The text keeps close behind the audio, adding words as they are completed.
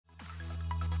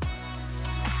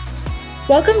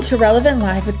Welcome to Relevant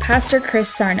Live with Pastor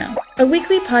Chris Sarno, a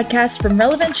weekly podcast from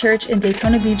Relevant Church in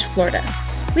Daytona Beach, Florida.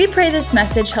 We pray this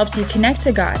message helps you connect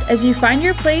to God as you find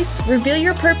your place, reveal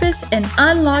your purpose, and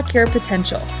unlock your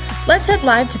potential. Let's head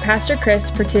live to Pastor Chris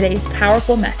for today's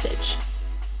powerful message.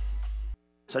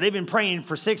 So they've been praying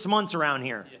for 6 months around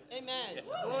here. Amen.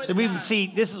 So we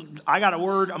see this is. I got a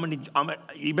word.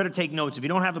 You better take notes. If you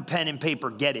don't have a pen and paper,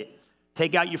 get it.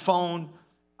 Take out your phone.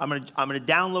 I'm gonna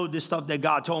download this stuff that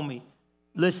God told me.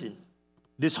 Listen,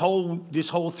 this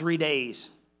whole 3 days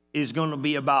is going to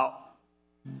be about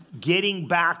getting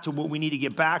back to what we need to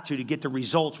get back to get the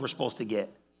results we're supposed to get.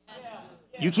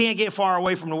 You can't get far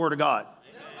away from the Word of God.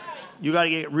 You got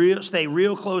to stay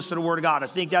real close to the Word of God. I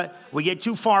think that we get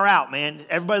too far out, man.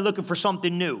 Everybody looking for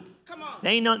something new. Come on.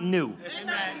 There ain't nothing new.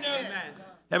 Amen.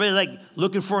 Everybody like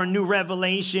looking for a new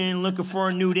revelation, looking for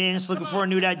a new this, looking for a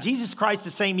new that. Jesus Christ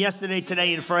the same yesterday,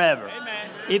 today, and forever. Amen.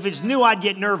 If it's new, I'd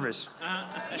get nervous.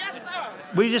 Yes, sir.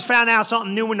 We just found out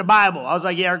something new in the Bible. I was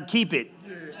like, yeah, keep it.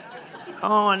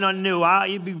 Oh, nothing new.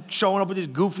 You'd be showing up with this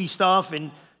goofy stuff.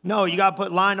 And no, you got to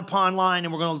put line upon line,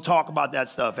 and we're going to talk about that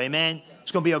stuff. Amen?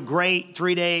 It's going to be a great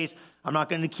 3 days. I'm not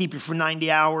going to keep you for 90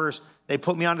 hours. They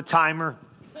put me on a timer.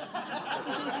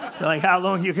 They're like, how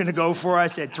long are you going to go for? I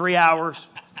said 3 hours.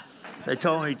 They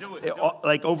told me,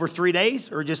 like, over 3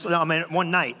 days or just, one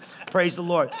night. Praise the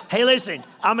Lord. Hey, listen,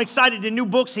 I'm excited. The new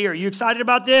book's here. You excited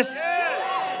about this?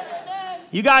 Yeah.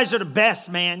 You guys are the best,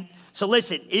 man. So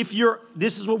listen,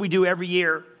 this is what we do every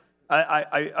year.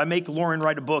 I make Lauren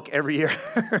write a book every year.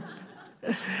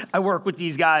 I work with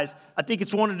these guys. I think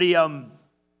it's one of the,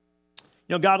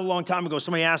 God, a long time ago,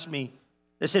 somebody asked me,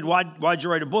 they said, why'd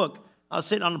you write a book? I was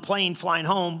sitting on the plane flying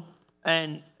home,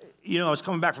 and, I was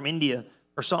coming back from India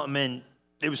or something, and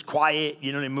it was quiet.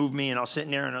 They moved me, and I was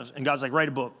sitting there, and God's like, write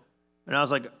a book. And I was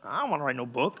like, I don't want to write no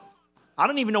book. I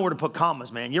don't even know where to put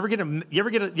commas, man. You ever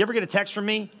get a text from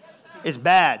me? It's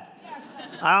bad.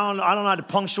 I don't know how to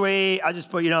punctuate. I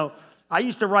just put, I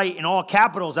used to write in all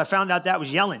capitals. I found out that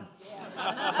was yelling.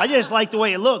 I just liked the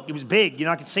way it looked. It was big.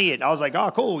 I could see it. I was like, oh,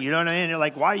 cool. You know what I mean? They're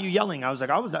like, why are you yelling? I was like,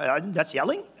 that's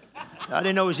yelling? I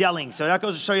didn't know it was yelling. So that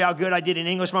goes to show you how good I did in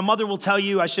English. My mother will tell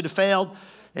you I should have failed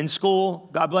in school.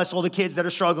 God bless all the kids that are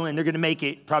struggling. They're going to make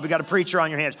it. Probably got a preacher on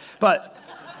your hands. But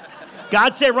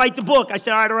God said, write the book. I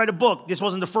said, all right, I'll write a book. This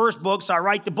wasn't the first book, so I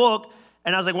write the book.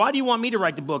 And I was like, why do you want me to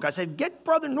write the book? I said, get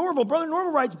Brother Norval. Brother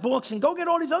Norval writes books, and go get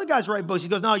all these other guys to write books. He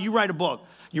goes, no, you write a book.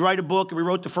 You write a book, and we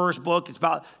wrote the first book. It's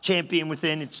about champion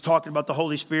within. It's talking about the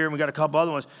Holy Spirit, and we got a couple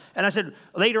other ones. And I said,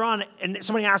 later on, and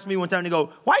somebody asked me one time, they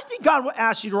go, why do you think God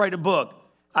asked you to write a book?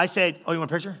 I said, oh, you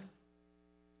want a picture?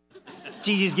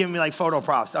 Gigi's giving me like photo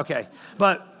props. Okay.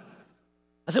 But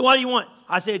I said, why do you want?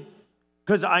 I said,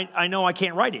 because I know I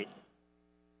can't write it.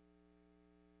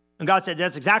 And God said,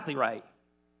 that's exactly right.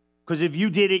 Because if you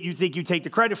did it, you think you take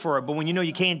the credit for it. But when you know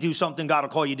you can't do something, God will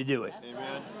call you to do it.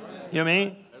 Amen. You know what I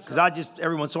mean? Because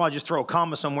every once in a while, I just throw a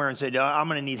comma somewhere and say, I'm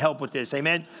going to need help with this.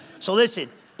 Amen? So listen,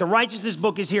 the righteousness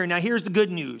book is here. Now, here's the good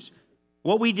news.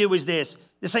 What we do is this.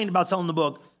 This ain't about selling the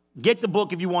book. Get the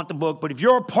book if you want the book. But if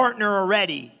you're a partner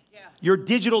already, your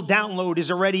digital download is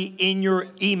already in your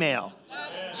email.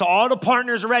 So all the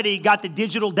partners already got the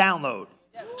digital download.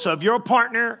 So if you're a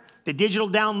partner, the digital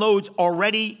download's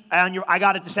already on your. I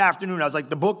got it this afternoon. I was like,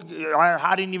 the book,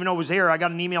 I didn't even know it was here. I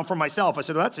got an email from myself. I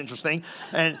said, that's interesting.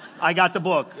 And I got the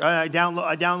book. I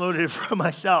downloaded it from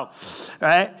myself. All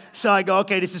right? So I go,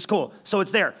 okay, this is cool. So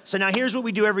it's there. So now here's what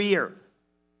we do every year,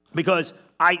 because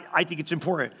I think it's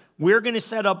important. We're going to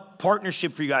set up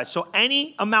partnership for you guys. So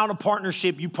any amount of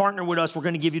partnership you partner with us, we're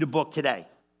going to give you the book today,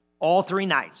 all 3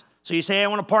 nights. So you say, I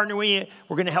want to partner with you.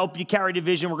 We're going to help you carry the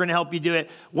vision. We're going to help you do it.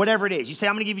 Whatever it is. You say,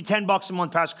 I'm going to give you $10 a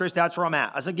month, Pastor Chris. That's where I'm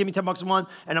at. I said, give me $10 a month,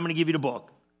 and I'm going to give you the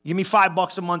book. Give me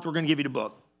 $5 a month. We're going to give you the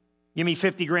book. Give me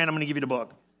 50 grand. I'm going to give you the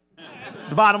book.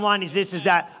 The bottom line is this, is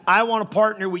that I want to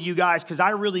partner with you guys because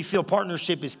I really feel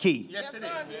partnership is key. Yes, it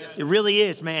is. It really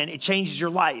is, man. It changes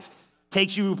your life.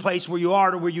 Takes you to a place where you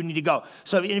are to where you need to go.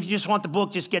 So if you just want the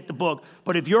book, just get the book.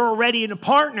 But if you're already in a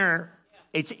partner,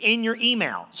 it's in your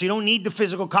email. So you don't need the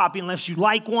physical copy unless you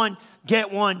like one, get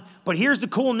one. But here's the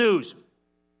cool news.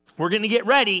 We're going to get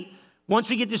ready. Once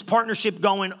we get this partnership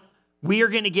going, we are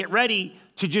going to get ready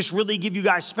to just really give you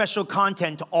guys special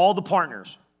content to all the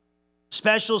partners.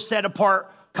 Special set apart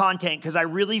content, because I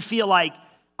really feel like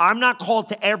I'm not called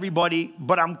to everybody,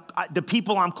 but the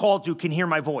people I'm called to can hear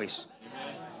my voice.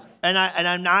 And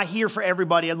I'm not here for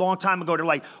everybody. A long time ago, they're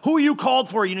like, who are you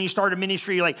called for? You start a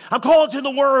ministry, you're like, I'm called to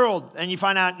the world. And you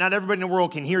find out not everybody in the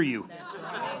world can hear you.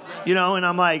 And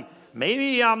I'm like,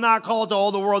 maybe I'm not called to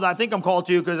all the world I think I'm called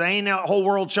to, because I ain't the whole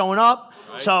world showing up.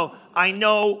 Right. So I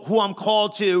know who I'm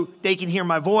called to. They can hear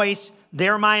my voice.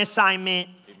 They're my assignment,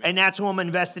 and that's who I'm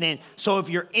invested in. So if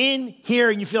you're in here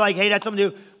and you feel like, hey, that's something to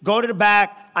do, go to the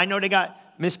back. I know they got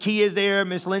Miss Kia's there,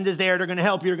 Miss Linda's there. They're going to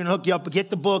help you. They're going to hook you up. But get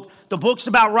the book. The book's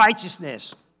about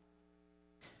righteousness.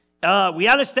 We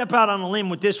got to step out on a limb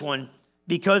with this one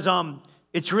because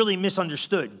it's really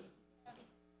misunderstood.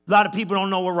 A lot of people don't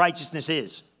know what righteousness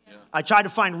is. Yeah. I tried to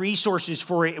find resources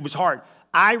for it. It was hard.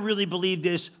 I really believe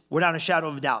this without a shadow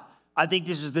of a doubt. I think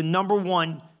this is the number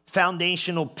one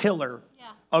foundational pillar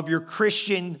of your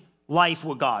Christian life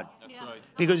with God. That's right.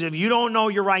 Because if you don't know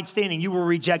your right standing, you will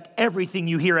reject everything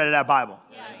you hear out of that Bible.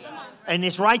 Yeah. And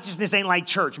this righteousness ain't like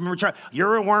church. Remember,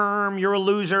 you're a worm, you're a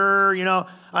loser,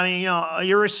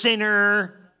 you're a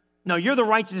sinner. No, you're the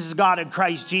righteousness of God in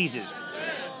Christ Jesus.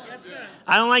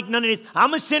 I don't like none of this.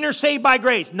 I'm a sinner saved by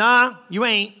grace. Nah, you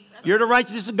ain't. You're the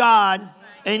righteousness of God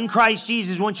in Christ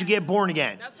Jesus once you get born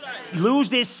again. That's right. You lose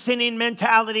this sinning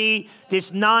mentality,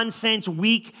 this nonsense,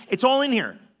 weak. It's all in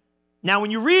here. Now,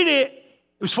 when you read it,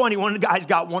 it was funny. One of the guys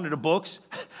got one of the books,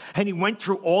 and he went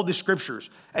through all the scriptures.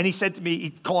 And he said to me, he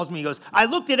calls me, he goes, I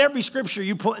looked at every scripture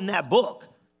you put in that book.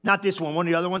 Not this one of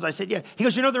the other ones. I said, yeah. He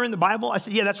goes, they're in the Bible? I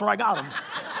said, yeah, that's where I got them.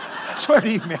 I swear to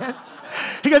you, man.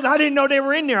 He goes, I didn't know they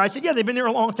were in there. I said, yeah, they've been there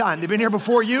a long time. They've been here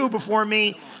before you, before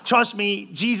me. Trust me,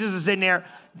 Jesus is in there.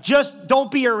 Just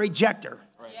don't be a rejecter.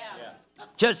 Yeah.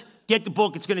 Just get the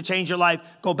book. It's going to change your life.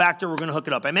 Go back there. We're going to hook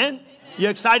it up. Amen? You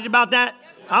excited about that?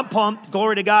 I'm pumped.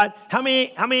 Glory to God. How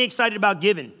many excited about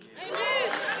giving? Amen.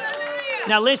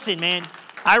 Now listen, man.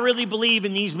 I really believe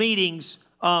in these meetings,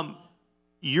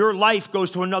 your life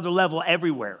goes to another level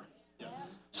everywhere.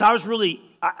 Yes. So I was really...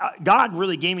 God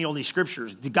really gave me all these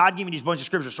scriptures. God gave me these bunch of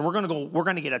scriptures. So we're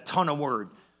going to get a ton of word.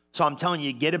 So I'm telling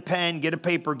you, get a pen, get a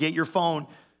paper, get your phone.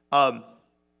 I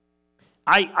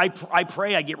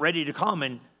pray, I get ready to come.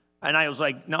 And I was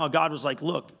like, no, God was like,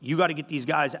 look, you got to get these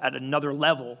guys at another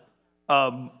level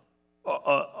of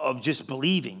just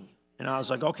believing. And I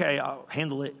was like, okay, I'll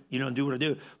handle it, do what I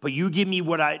do. But you give me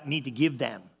what I need to give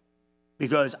them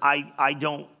because I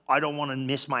don't want to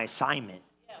miss my assignment.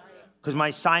 Because my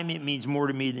assignment means more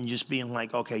to me than just being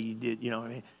like, okay, you did, you know what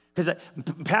I mean? Because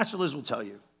Pastor Liz will tell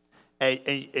you,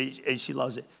 and she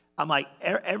loves it. I'm like,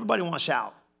 everybody wants to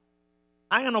shout.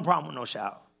 I ain't got no problem with no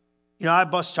shout. I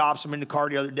bust chops. I'm in the car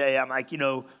the other day. I'm like,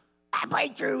 my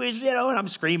breakthrough is, and I'm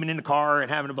screaming in the car and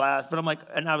having a blast. But I'm like,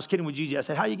 and I was kidding with Gigi. I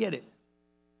said, how you get it?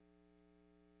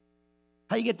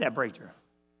 How you get that breakthrough?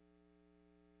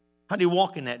 How do you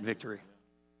walk in that victory?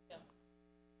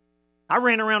 I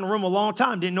ran around the room a long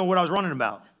time, didn't know what I was running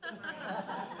about.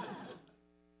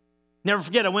 Never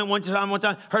forget, I went one time,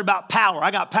 heard about power.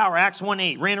 I got power, Acts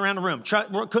 1:8, ran around the room.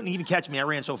 Couldn't even catch me, I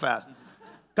ran so fast.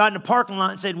 Got in the parking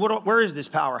lot and said, where is this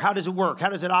power? How does it work? How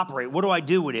does it operate? What do I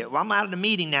do with it? Well, I'm out of the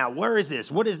meeting now. Where is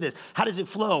this? What is this? How does it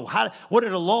flow? What are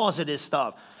the laws of this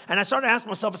stuff? And I started asking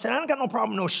myself, I said, I don't got no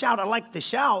problem with no shout. I like to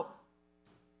shout.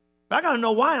 But I got to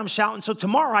know why I'm shouting so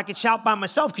tomorrow I can shout by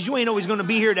myself because you ain't always going to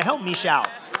be here to help me shout.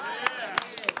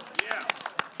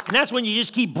 And that's when you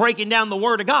just keep breaking down the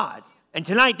word of God. And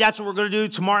tonight, that's what we're going to do.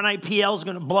 Tomorrow night, PL is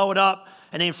going to blow it up.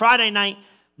 And then Friday night,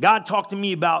 God talked to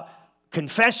me about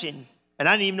confession. And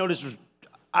I didn't even know this was,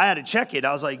 I had to check it.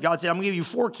 I was like, God said, I'm going to give you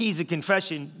 4 keys of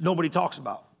confession nobody talks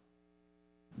about.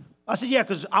 I said, yeah,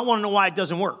 because I want to know why it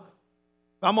doesn't work.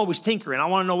 I'm always tinkering. I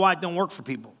want to know why it don't work for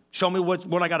people. Show me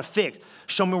what I got to fix.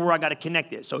 Show me where I got to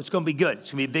connect it. So it's going to be good.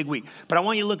 It's going to be a big week. But I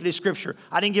want you to look at this scripture.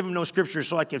 I didn't give him no scripture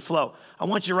so I could flow. I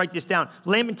want you to write this down.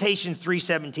 Lamentations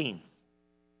 3:17.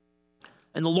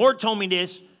 And the Lord told me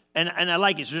this, and I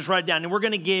like it. So just write it down. And we're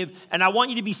going to give. And I want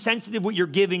you to be sensitive what you're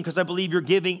giving because I believe your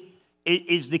giving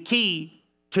is the key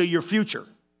to your future.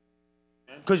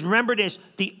 Because remember this,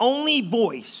 the only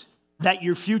voice that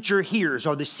your future hears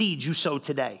are the seeds you sow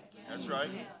today. That's right.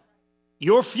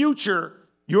 Your future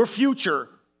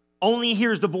only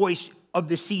hears the voice of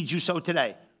the seeds you sow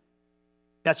today.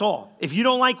 That's all. If you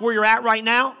don't like where you're at right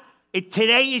now,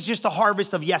 today is just a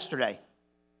harvest of yesterday.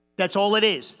 That's all it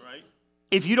is. Right.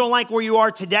 If you don't like where you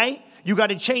are today, you got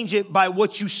to change it by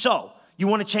what you sow. You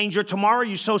want to change your tomorrow,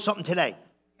 you sow something today.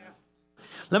 Yeah.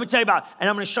 Let me tell you about, and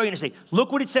I'm going to show you in a second.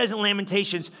 Look what it says in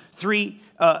Lamentations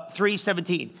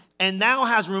 3:17. And thou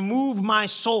hast removed my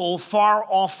soul far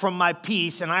off from my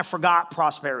peace, and I forgot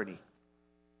prosperity.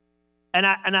 And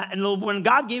when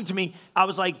God gave it to me, I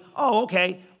was like, oh,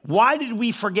 okay. Why did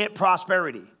we forget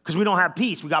prosperity? Because we don't have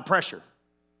peace. We got pressure.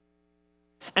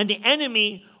 And the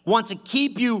enemy wants to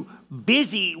keep you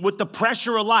busy with the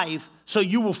pressure of life so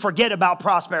you will forget about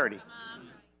prosperity.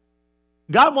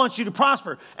 God wants you to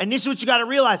prosper. And this is what you got to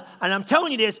realize. And I'm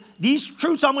telling you this, these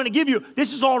truths I'm going to give you,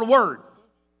 this is all the word.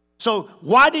 So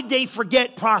why did they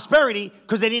forget prosperity?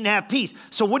 Because they didn't have peace.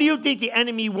 So what do you think the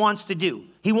enemy wants to do?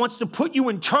 He wants to put you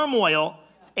in turmoil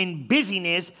and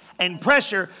busyness and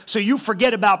pressure so you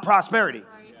forget about prosperity.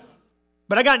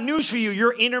 But I got news for you.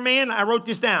 Your inner man, I wrote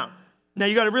this down. Now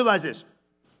you got to realize this.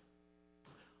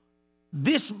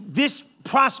 This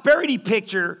prosperity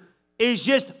picture is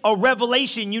just a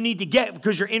revelation you need to get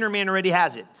because your inner man already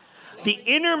has it. The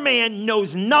inner man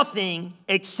knows nothing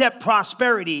except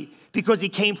prosperity because he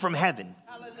came from heaven.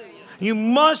 Hallelujah. You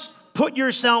must put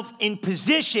yourself in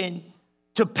position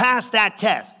to pass that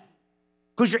test.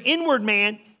 Because your inward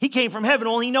man, he came from heaven.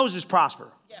 All he knows is prosper.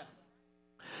 Yeah.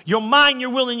 Your mind, your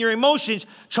will, and your emotions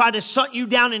try to suck you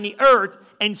down in the earth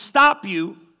and stop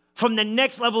you from the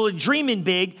next level of dreaming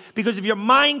big, because if your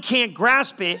mind can't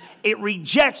grasp it, it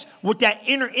rejects what that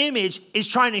inner image is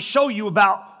trying to show you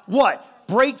about what?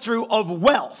 Breakthrough of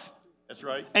wealth. That's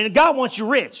right. And God wants you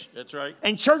rich. That's right.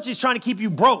 And church is trying to keep you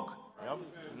broke. Yep.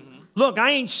 Look,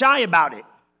 I ain't shy about it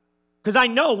because I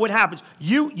know what happens.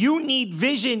 You need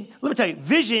vision. Let me tell you,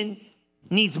 vision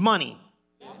needs money.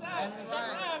 That's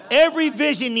right. Every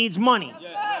vision needs money.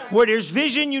 Where there's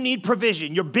vision, you need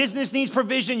provision. Your business needs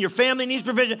provision. Your family needs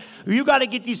provision. You got to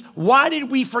get these. Why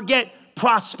did we forget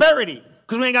prosperity?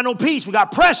 Because we ain't got no peace. We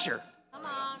got pressure.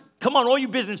 Come on, all you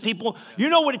business people. You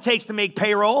know what it takes to make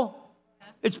payroll.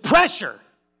 It's pressure.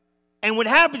 And what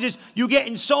happens is you get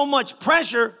in so much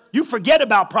pressure, you forget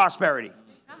about prosperity.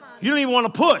 You don't even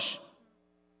want to push.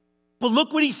 But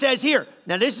look what he says here.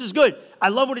 Now, this is good. I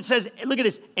love what it says. Look at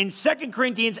this. In 2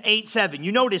 Corinthians 8:7.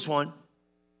 You know this one.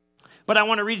 But I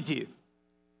want to read it to you.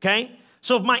 Okay?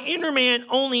 So if my inner man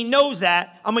only knows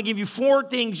that, I'm going to give you 4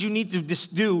 things you need to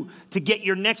do to get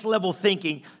your next level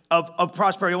thinking of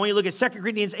prosperity. I want you to look at 2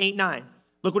 Corinthians 8:9.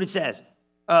 Look what it says.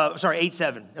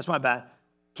 8:7. That's my bad.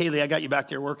 Kaylee, I got you back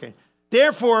there working.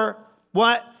 Therefore,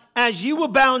 what? As you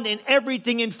abound in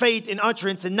everything in faith, in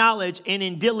utterance, in knowledge, and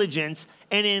in diligence,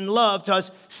 and in love to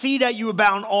us, see that you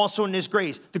abound also in this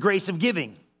grace, the grace of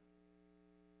giving.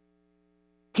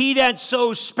 He that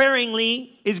sows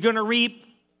sparingly is going to reap.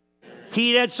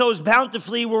 He that sows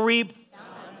bountifully will reap.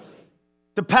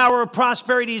 The power of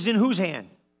prosperity is in whose hand?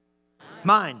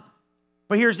 Mine.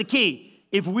 But here's the key.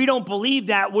 If we don't believe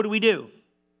that, what do?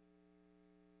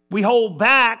 We hold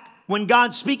back when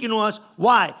God's speaking to us.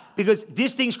 Why? Because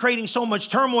this thing's creating so much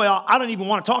turmoil, I don't even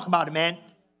want to talk about it, man.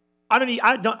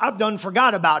 I've done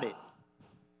forgot about it.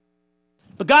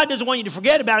 But God doesn't want you to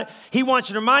forget about it. He wants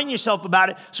you to remind yourself about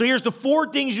it. So here's the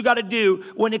 4 things you got to do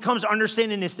when it comes to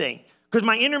understanding this thing. Because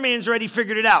my inner man's already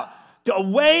figured it out. The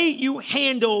way you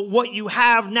handle what you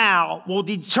have now will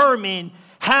determine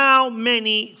how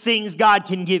many things God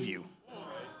can give you.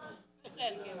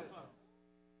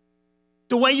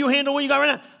 The way you handle what you got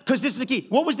right now. Because this is the key.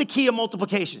 What was the key of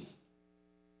multiplication?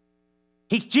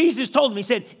 Jesus told him, he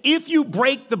said, if you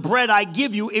break the bread I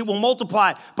give you, it will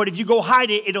multiply. But if you go hide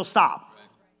it, it'll stop.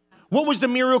 What was the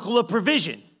miracle of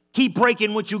provision? Keep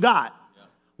breaking what you got.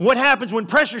 What happens when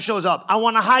pressure shows up? I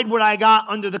want to hide what I got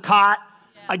under the cot.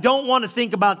 I don't want to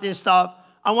think about this stuff.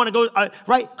 I want to go,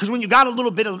 right? Because when you got a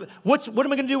little bit of, what am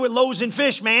I going to do with loaves and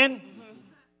fish, man?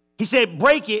 He said,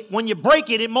 break it. When you break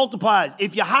it, it multiplies.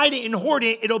 If you hide it and hoard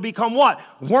it, it'll become what?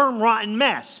 Worm, rotten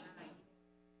mess.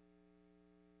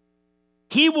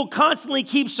 He will constantly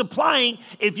keep supplying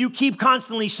if you keep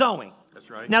constantly sowing. That's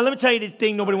right. Now, let me tell you the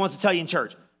thing nobody wants to tell you in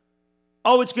church.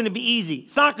 Oh, it's going to be easy.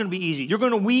 It's not going to be easy. You're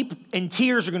going to weep and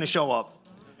tears are going to show up.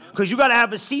 Because you got to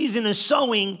have a season of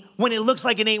sowing when it looks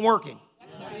like it ain't working.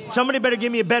 Somebody better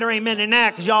give me a better amen than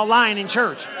that because y'all lying in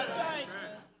church.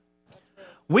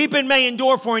 Weeping may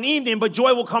endure for an evening, but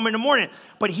joy will come in the morning.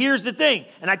 But here's the thing,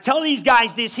 and I tell these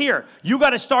guys this here. You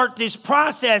got to start this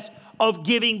process of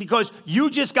giving because you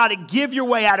just got to give your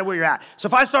way out of where you're at. So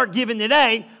if I start giving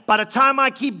today, by the time I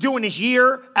keep doing this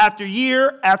year after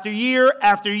year after year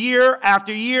after year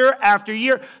after year after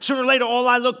year, sooner or later, all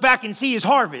I look back and see is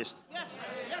harvest. Yes, sir.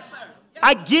 Yes, sir.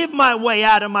 I give my way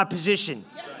out of my position.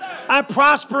 Yes, sir. I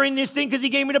prosper in this thing because he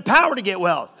gave me the power to get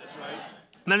wealth. That's right.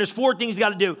 Now, there's 4 things you got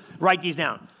to do. Write these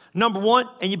down. Number 1,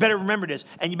 and you better remember this,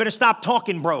 and you better stop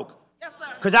talking broke. Yes, sir.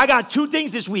 Because I got 2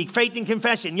 things this week, faith and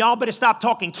confession. Y'all better stop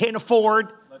talking, can't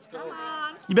afford. Let's go. Come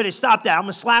on. You better stop that. I'm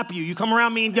going to slap you. You come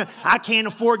around me and I can't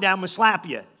afford that. I'm going to slap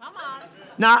you. Come on.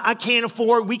 Nah, I can't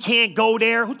afford. We can't go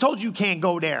there. Who told you can't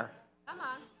go there? Come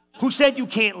on. Who said you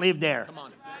can't live there? Come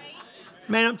on.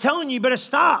 Man, I'm telling you, you better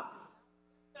stop.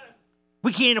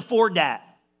 We can't afford that.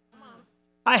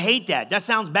 I hate that. That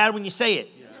sounds bad when you say it.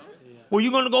 Well,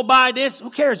 you're going to go buy this? Who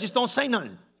cares? Just don't say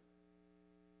nothing.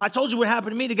 I told you what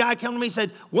happened to me. The guy came to me and said,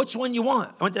 which one you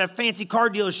want? I went to that fancy car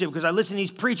dealership because I listen to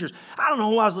these preachers. I don't know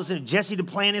who I was listening to, Jesse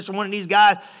Duplantis or one of these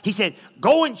guys. He said,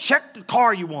 go and check the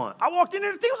car you want. I walked in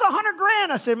there, the thing was $100,000.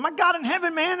 I said, my God in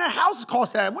heaven, man, that house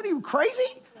cost that. What are you,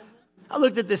 crazy? I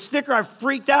looked at the sticker, I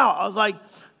freaked out. I was like,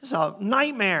 this is a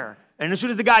nightmare. And as soon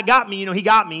as the guy got me, he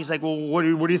got me. He's like, well, what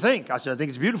do you think? I said, I think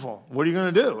it's beautiful. What are you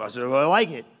going to do? I said, well, I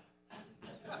like it.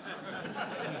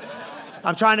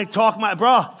 I'm trying to talk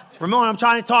Ramon,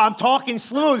 I'm talking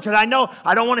smooth because I know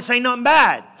I don't want to say nothing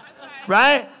bad,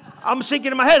 right? I'm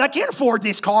thinking in my head, I can't afford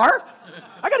this car.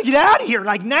 I got to get out of here,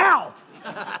 like now.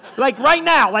 Like right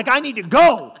now, like I need to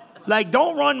go. Like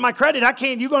don't run my credit. I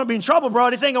can't, you're going to be in trouble, bro.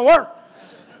 This ain't going to work.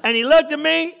 And he looked at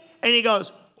me and he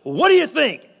goes, what do you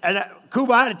think? And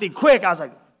Cuba, I had to think quick. I was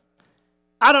like,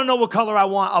 I don't know what color I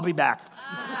want. I'll be back.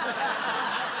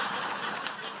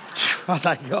 I was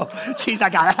like, yo, jeez,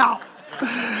 I got out.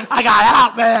 I got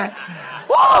out, man.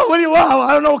 Whoa, what do you want?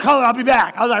 I don't know what color. I'll be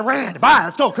back. I was like, Rand, bye,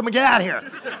 let's go. Come and get out of here.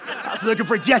 I was looking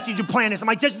for Jesse Duplantis. I'm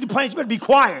like, Jesse Duplantis, you better be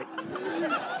quiet.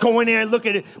 Go in there and look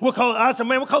at it. What color? I said,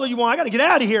 man, what color you want? I got to get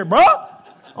out of here, bro.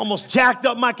 Almost jacked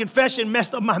up my confession,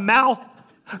 messed up my mouth.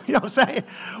 You know what I'm saying?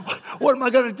 What am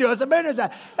I going to do? I said, man,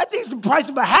 that thing's the price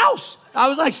of a house. I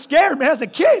was like scared, man, as a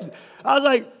kid. I was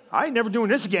like, I ain't never doing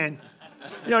this again.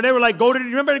 They were like,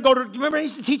 remember they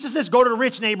used to teach us this? Go to the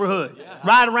rich neighborhood. Yeah.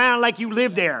 Ride around like you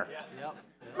live there. Yeah. Yep.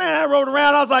 Man, I rode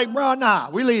around. I was like, bro, nah,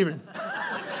 we leaving.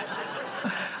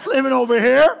 Living over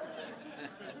here.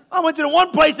 I went to the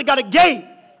one place that got a gate.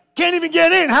 Can't even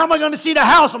get in. How am I going to see the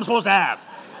house I'm supposed to have?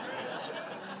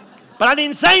 But I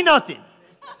didn't say nothing.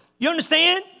 You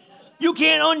understand? You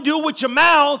can't undo with your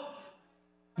mouth.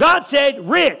 God said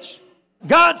rich.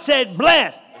 God said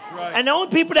blessed. Right. And the only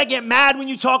people that get mad when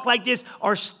you talk like this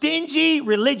are stingy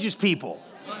religious people.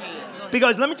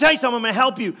 Because let me tell you something, I'm going to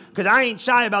help you, because I ain't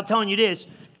shy about telling you this.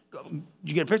 Did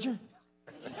you get a picture?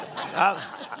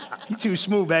 You're too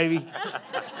smooth, baby.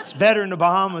 It's better in the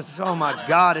Bahamas. Oh, my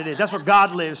God, it is. That's where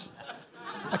God lives.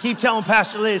 I keep telling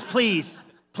Pastor Liz, please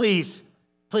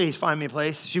find me a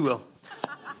place. She will.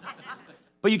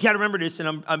 But you got to remember this,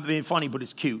 and I'm being funny, but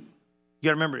it's cute. You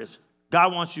got to remember this.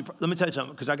 God wants you, let me tell you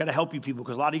something, because I got to help you people,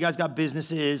 because a lot of you guys got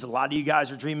businesses, a lot of you guys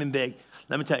are dreaming big.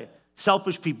 Let me tell you,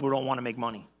 selfish people don't want to make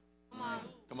money.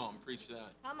 Come on, preach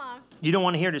that. Come on. You don't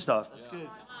want to hear this stuff. That's good.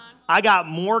 I got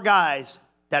more guys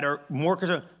that are more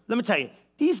concerned. Let me tell you,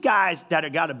 these guys that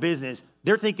have got a business,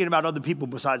 they're thinking about other people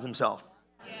besides themselves.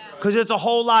 Because it's a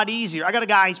whole lot easier. I got a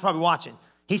guy, he's probably watching.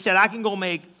 He said, I can go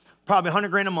make probably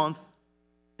 $100,000 a month,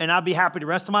 and I'll be happy the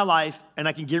rest of my life, and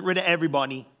I can get rid of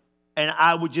everybody, and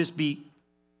I would just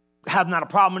have not a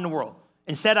problem in the world.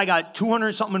 Instead, I got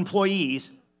 200-something employees,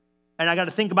 and I got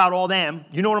to think about all them.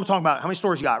 You know what I'm talking about. How many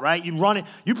stores you got, right? You run it,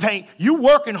 you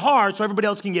working hard so everybody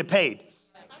else can get paid.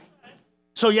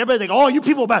 So everybody's like, oh, you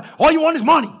people, all you want is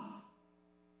money.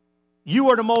 You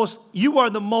are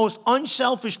the most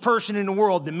unselfish person in the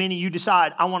world the minute you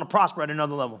decide, I want to prosper at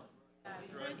another level.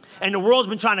 And the world's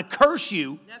been trying to curse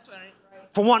you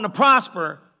for wanting to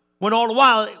prosper, when all the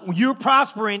while you're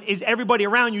prospering is everybody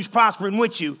around you is prospering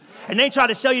with you. And they try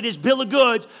to sell you this bill of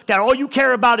goods that all you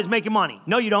care about is making money.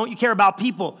 No, you don't. You care about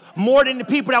people more than the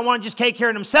people that want to just take care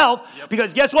of themselves. Yep.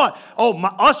 Because guess what? Oh,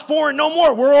 us four and no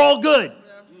more, we're all good.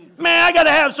 Man, I got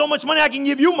to have so much money I can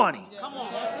give you money. Come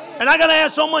on. And I got to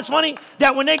have so much money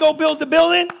that when they go build the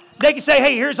building, they can say,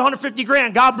 hey, here's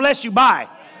 $150,000. God bless you. Bye.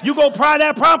 You go buy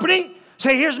that property,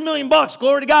 say, here's $1 million.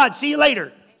 Glory to God. See you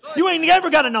later. You ain't ever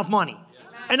got enough money.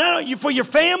 And I know for your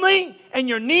family and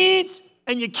your needs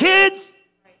and your kids,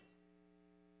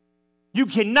 you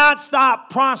cannot stop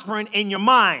prospering in your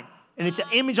mind. And it's an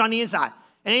image on the inside.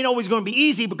 It ain't always going to be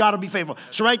easy, but God will be faithful.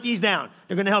 So write these down.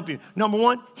 They're going to help you. Number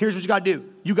one, here's what you got to do.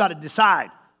 You got to decide.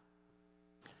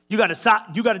 You got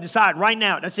to decide right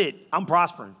now. That's it. I'm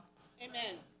prospering.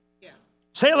 Amen. Yeah.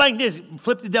 Say it like this.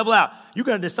 Flip the devil out. You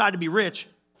got to decide to be rich.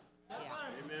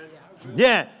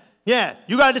 Yeah. Yeah,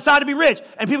 you got to decide to be rich.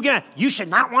 And people get, you should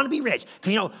not want to be rich.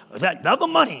 Because, the love of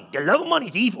money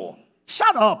is evil.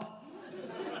 Shut up.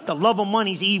 The love of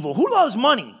money is evil. Who loves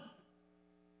money?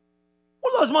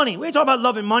 Who loves money? We ain't talking about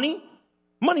loving money.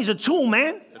 Money's a tool,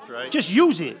 man. That's right. Just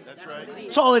use it. That's right.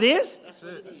 That's all it is. That's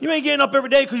it. You ain't getting up every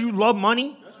day because you love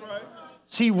money. That's right.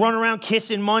 See you running around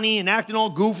kissing money and acting all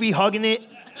goofy, hugging it.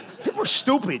 People are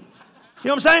stupid. You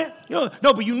know what I'm saying?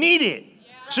 No, but you need it.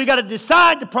 So you got to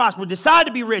decide to prosper, decide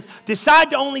to be rich, decide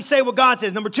to only say what God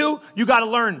says. Number two, you got to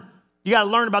learn. You got to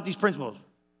learn about these principles.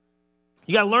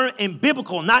 You got to learn in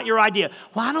biblical, not your idea.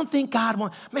 Well, I don't think God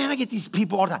wants, man, I get these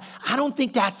people all the time. I don't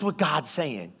think that's what God's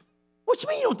saying. What you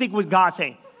mean you don't think what God's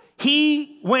saying?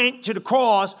 He went to the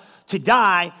cross to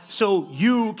die so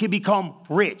you can become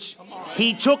rich.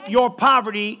 He took your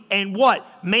poverty and what?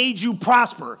 Made you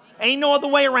prosper. Ain't no other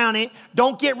way around it.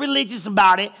 Don't get religious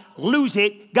about it. Lose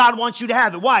it. God wants you to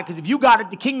have it. Why? Because if you got it,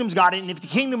 the kingdom's got it. And if the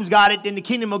kingdom's got it, then the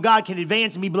kingdom of God can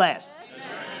advance and be blessed.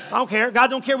 I don't care. God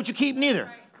don't care what you keep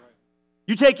neither.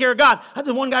 You take care of God. I had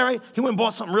one guy, right? He went and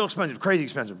bought something real expensive, crazy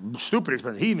expensive, stupid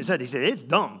expensive. He even said, it's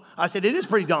dumb. I said, it is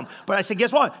pretty dumb. But I said,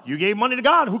 guess what? You gave money to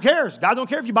God. Who cares? God don't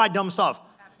care if you buy dumb stuff.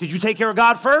 Did you take care of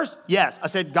God first? Yes. I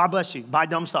said, God bless you. Buy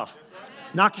dumb stuff.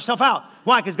 Knock yourself out.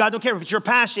 Why? Because God don't care. If it's your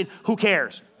passion, who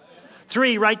cares?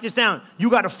 3, write this down. You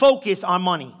got to focus on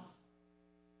money.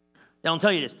 Now, I'll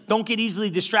tell you this. Don't get easily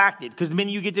distracted, because the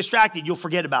minute you get distracted, you'll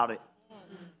forget about it.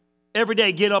 Every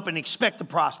day, get up and expect to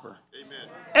prosper. Amen.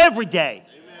 Every day.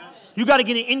 Amen. You got to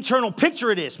get an internal picture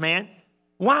of this, man.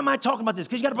 Why am I talking about this?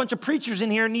 Because you got a bunch of preachers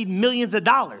in here who need millions of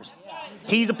dollars.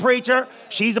 He's a preacher.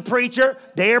 She's a preacher.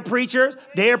 They're preachers.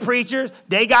 They're preachers.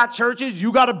 They got churches.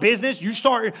 You got a business. You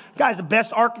started. Guy's the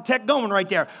best architect going right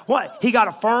there. What? He got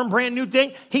a firm, brand new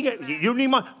thing. You need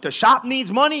money. The shop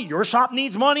needs money. Your shop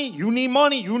needs money. You need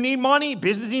money. You need money.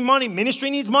 Business needs money. Ministry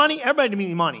needs money. Everybody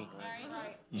needs money.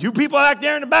 You people back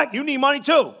there in the back, you need money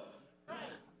too.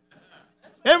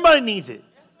 Everybody needs it.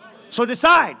 So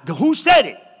decide. Who said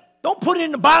it? Don't put it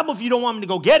in the Bible if you don't want me to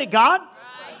go get it, God.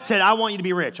 Said, I want you to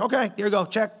be rich. Okay, here you go.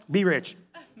 Check. Be rich.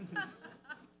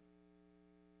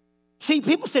 See,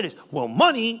 people say this. Well,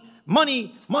 money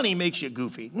makes you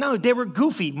goofy. No, they were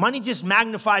goofy. Money just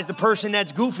magnifies the person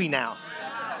that's goofy now.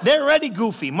 They're already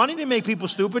goofy. Money didn't make people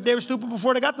stupid. They were stupid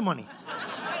before they got the money.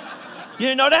 You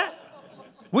didn't know that?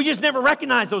 We just never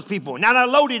recognized those people. Now they're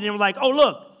loaded and we're like, oh,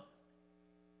 look.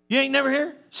 You ain't never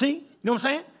here? See? You know what I'm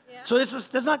saying? Yeah. So this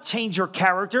does not change your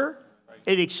character.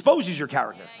 It exposes your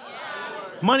character.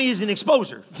 Money is an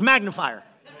exposer. It's a magnifier.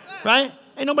 Right?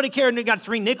 Ain't nobody caring they got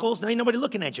 3 nickels. Ain't nobody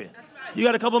looking at you. You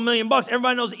got a couple $1 million.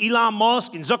 Everybody knows Elon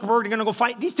Musk and Zuckerberg are going to go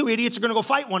fight. These 2 idiots are going to go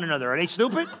fight one another. Are they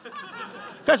stupid?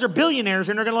 Guys are billionaires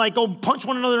and they're going to like go punch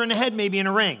one another in the head maybe in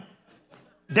a ring.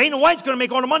 Dana White's going to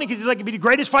make all the money because he's like, it'd be the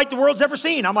greatest fight the world's ever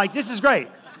seen. I'm like, this is great.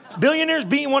 Billionaires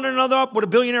beating one another up with a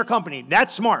billionaire company.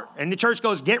 That's smart. And the church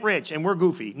goes, get rich, and we're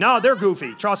goofy. No, they're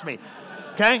goofy. Trust me.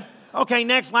 Okay? Okay,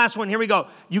 next, last one. Here we go.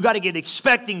 You got to get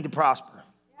expecting to prosper.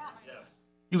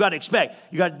 You got to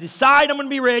expect. You got to decide I'm going to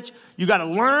be rich. You got to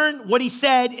learn what he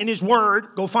said in his word.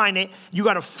 Go find it. You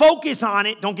got to focus on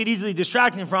it. Don't get easily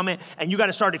distracted from it. And you got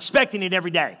to start expecting it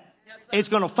every day. It's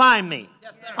going to find me.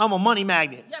 I'm a money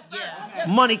magnet.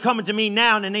 Money coming to me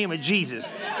now in the name of Jesus.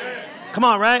 Come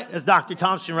on, right? That's Dr.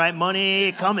 Thompson, right?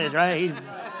 Money coming, right? He's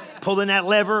pulling that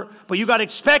lever. But you got to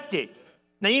expect it.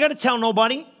 Now, you got to tell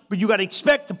nobody, but you got to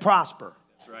expect to prosper.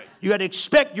 That's right. You got to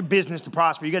expect your business to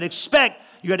prosper. You got to expect.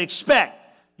 You got to expect.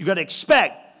 You got to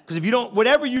expect. Because if you don't,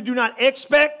 whatever you do not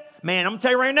expect, man, I'm going to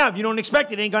tell you right now, if you don't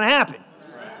expect it, it ain't going to happen.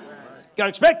 You got to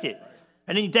expect it.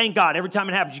 And then you thank God. Every time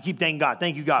it happens, you keep thanking God.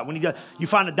 Thank you, God. When you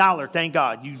find $1, thank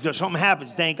God. Something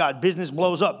happens, thank God. Business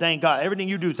blows up, thank God. Everything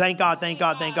you do, thank God, thank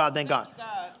God, thank God, thank God.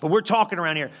 But we're talking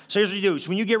around here. So here's what you do. So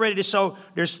when you get ready to sow,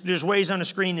 there's ways on the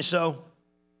screen to sow.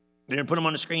 You're going to put them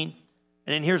on the screen.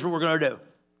 And then here's what we're going to do.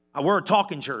 We're a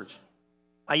talking church.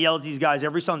 I yell at these guys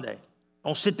every Sunday.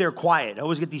 Don't sit there quiet. I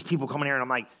always get these people coming here, and I'm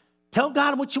like, tell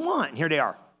God what you want. And here they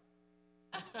are.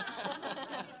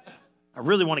 I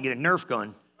really want to get a Nerf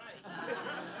gun.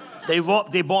 They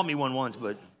bought me one once,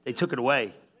 but they took it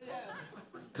away.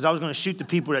 Because I was going to shoot the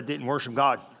people that didn't worship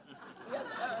God. You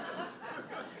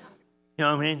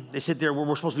know what I mean? They sit there,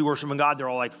 we're supposed to be worshiping God. They're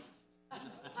all like,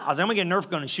 I was like, I'm going to get a Nerf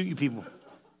gun and shoot you people.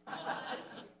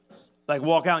 Like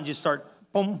walk out and just start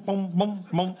boom, boom, boom,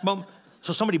 boom, boom.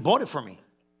 So somebody bought it for me.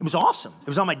 It was awesome. It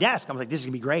was on my desk. I was like, this is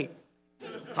going to be great.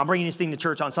 I'm bringing this thing to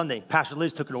church on Sunday. Pastor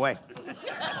Liz took it away.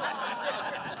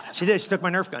 She did. She took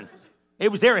my Nerf gun.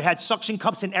 It was there. It had suction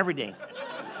cups and everything.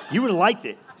 You would have liked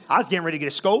it. I was getting ready to get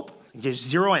a scope and just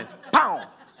zero in. Pow!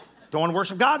 Don't want to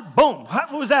worship God? Boom.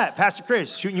 What was that? Pastor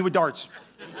Chris shooting you with darts.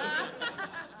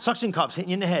 Suction cups hitting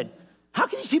you in the head. How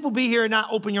can these people be here and not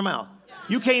open your mouth?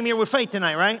 You came here with faith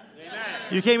tonight, right? Amen.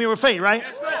 You came here with faith, right?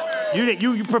 Yes,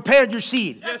 you prepared your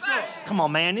seed. Yes, sir. Come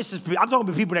on, man. I'm talking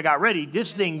to people that got ready.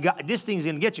 This thing's going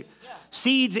to get you. Yeah.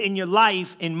 Seeds in your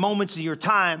life, in moments of your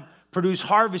time, produce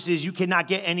harvests you cannot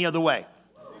get any other way.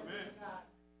 Amen.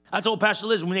 I told Pastor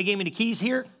Liz, when they gave me the keys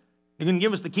here, they're going to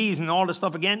give us the keys and all this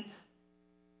stuff again.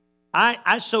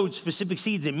 I sowed specific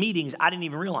seeds in meetings I didn't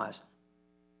even realize.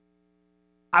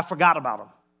 I forgot about them.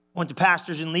 Went to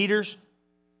pastors and leaders,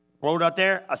 rolled out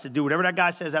there. I said, dude, whatever that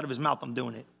guy says out of his mouth, I'm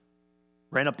doing it.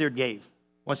 Ran up there, gave.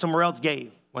 Went somewhere else,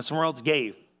 gave. Went somewhere else,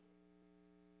 gave.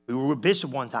 We were with Bishop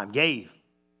one time, gave.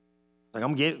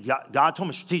 Like God told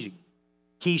me strategic.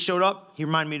 Keys showed up. He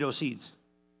reminded me of those seeds.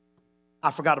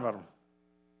 I forgot about them.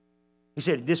 He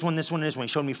said, this one, this one, this one.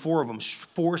 He showed me 4 of them,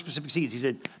 4 specific seeds. He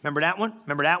said, remember that one?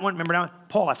 Remember that one? Remember that one?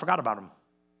 Paul, I forgot about them.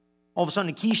 All of a sudden,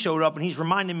 the key showed up, and he's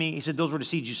reminding me, he said, those were the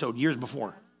seeds you sowed years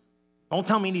before. Don't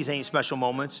tell me these ain't special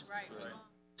moments. Right.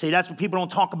 See, that's what people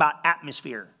don't talk about,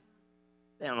 atmosphere.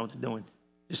 They don't know what they're doing.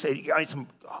 Just say, you got some,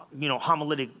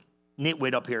 homiletic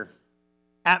nitwit up here.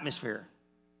 Atmosphere.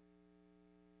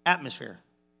 Atmosphere.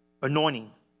 Anointing.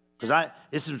 Because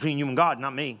this is between you and God,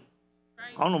 not me. Right.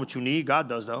 I don't know what you need. God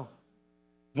does, though.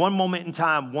 One moment in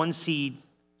time, one seed,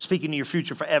 speaking to your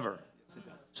future forever. Yes, it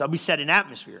does. So I'll be setting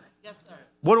atmosphere. Yes, sir.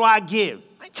 What do I give?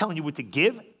 I ain't telling you what to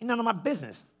give. Ain't none of my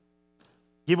business.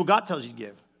 Give what God tells you to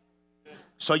give.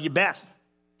 So your best.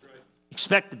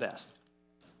 Expect the best.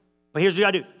 But here's what you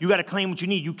got to do. You got to claim what you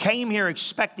need. You came here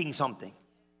expecting something.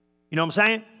 You know what I'm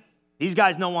saying? These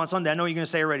guys know on Sunday. I know you're going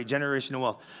to say already, generational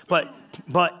wealth.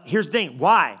 But here's the thing.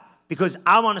 Why? Because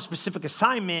I'm on a specific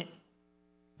assignment.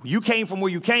 You came from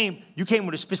where you came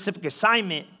with a specific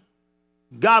assignment.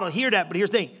 God will hear that. But here's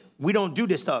the thing. We don't do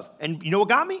this stuff. And you know what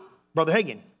got me? Brother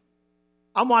Hagin.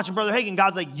 I'm watching Brother Hagin.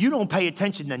 God's like, you don't pay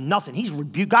attention to nothing.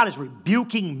 God is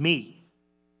rebuking me.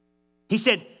 He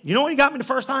said, you know what he got me the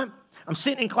first time? I'm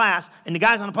sitting in class, and the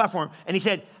guy's on the platform, and he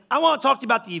said, I want to talk to you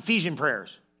about the Ephesian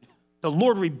prayers. The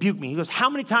Lord rebuked me. He goes, how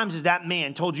many times has that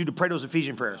man told you to pray those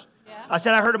Ephesian prayers? Yeah. I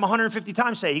said, I heard him 150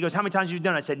 times say it. He goes, how many times have you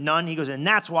done it? I said, none. He goes, and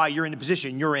that's why you're in the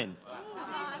position you're in.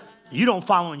 You don't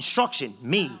follow instruction,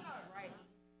 me.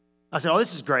 I said, oh,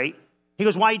 this is great. He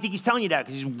goes, why do you think he's telling you that?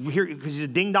 Because he's a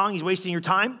ding-dong, he's wasting your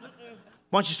time?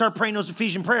 Why don't you start praying those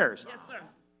Ephesian prayers? Yes, sir.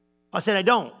 I said, I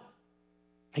don't.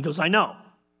 He goes, I know.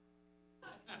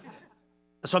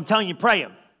 So I'm telling you, pray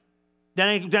him. Then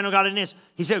I got in this.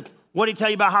 He said, what did he tell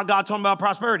you about how God told him about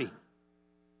prosperity?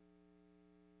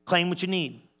 Claim what you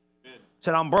need.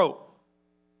 Said, I'm broke.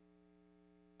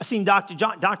 I seen Dr.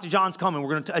 John. Dr. John's coming.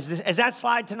 Is that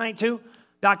slide tonight too?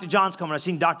 Dr. John's coming. I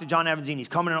seen Dr. John Evanzine. He's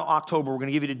coming in October. We're going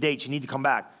to give you the dates. You need to come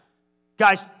back.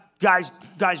 Guys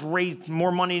raised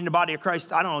more money in the body of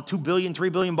Christ. I don't know, $2 billion,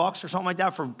 $3 billion bucks or something like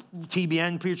that for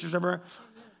TBN preachers ever.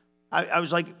 I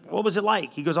was like, what was it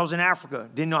like? He goes, I was in Africa.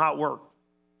 Didn't know how it worked.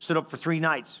 Stood up for 3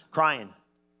 nights crying,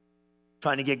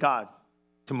 trying to get God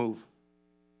to move.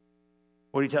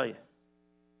 What did he tell you?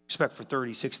 Expect for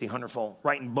 30, 60, 100-fold.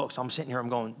 Writing books. I'm sitting here, I'm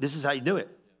going, this is how you do it.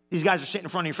 These guys are sitting in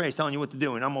front of your face telling you what to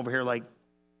do, and I'm over here like,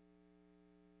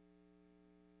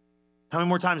 how many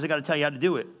more times I got to tell you how to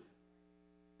do it?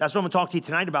 That's what I'm going to talk to you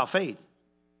tonight about faith.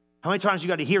 How many times you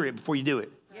got to hear it before you do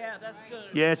it? Yeah, that's good.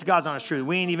 Yeah, it's God's honest truth.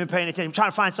 We ain't even paying attention. I'm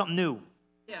trying to find something new.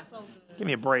 Yeah. Give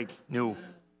me a break. New.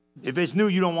 If it's new,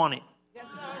 you don't want it. Yes,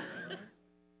 sir.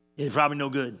 It's probably no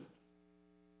good.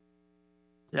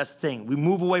 That's the thing. We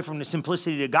move away from the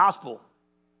simplicity of the gospel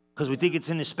because we think it's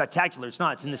in the spectacular. It's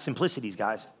not. It's in the simplicities,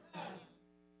 guys.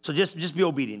 So just be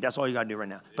obedient. That's all you got to do right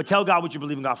now. But tell God what you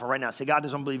believe in God for right now. Say, God,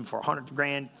 doesn't believe for 100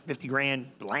 grand, 50 grand,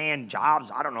 land, jobs,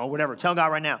 I don't know, whatever. Tell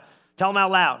God right now. Tell him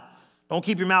out loud. Don't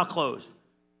keep your mouth closed.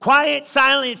 Quiet,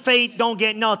 silent faith don't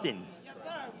get nothing. Yes,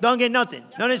 sir. Don't get nothing.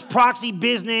 None of this proxy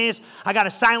business. I got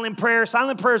a silent prayer.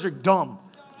 Silent prayers are dumb.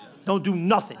 Don't do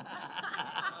nothing.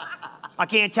 I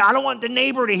can't tell. I don't want the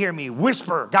neighbor to hear me.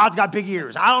 Whisper. God's got big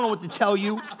ears. I don't know what to tell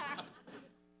you.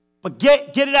 But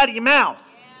get it out of your mouth.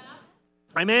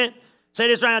 Amen? Say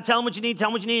this right now. Tell them what you need. Tell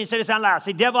them what you need. And say this out loud.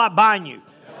 Say, devil, I bind you.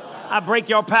 I break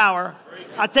your power.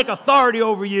 I take authority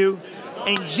over you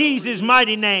in Jesus'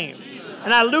 mighty name.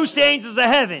 And I loose the angels of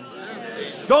heaven.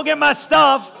 Go get my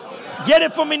stuff. Get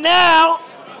it for me now.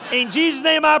 In Jesus'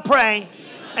 name I pray.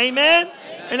 Amen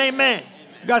and amen.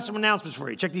 We've got some announcements for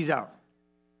you. Check these out.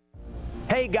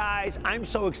 Hey guys, I'm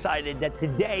so excited that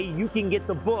today you can get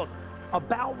the book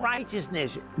About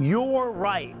Righteousness, You're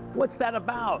Right. What's that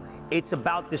about? It's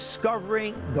about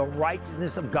discovering the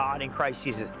righteousness of God in Christ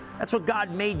Jesus. That's what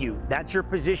God made you. That's your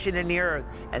position in the earth.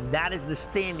 And that is the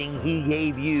standing he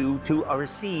gave you to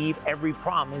receive every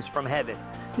promise from heaven.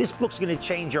 This book's going to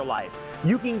change your life.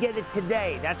 You can get it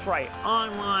today. That's right,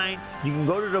 online. You can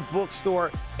go to the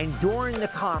bookstore. And during the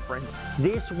conference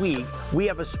this week, we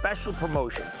have a special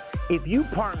promotion. If you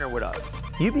partner with us,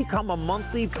 you become a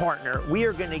monthly partner, we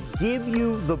are going to give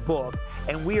you the book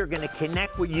and we are going to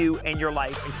connect with you and your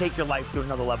life and take your life to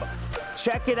another level.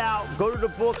 Check it out. Go to the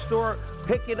bookstore,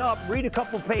 pick it up, read a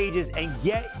couple pages, and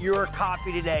get your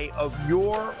copy today of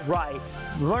Your Right,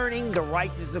 Learning the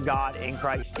Righteousness of God in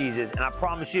Christ Jesus. And I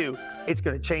promise you, it's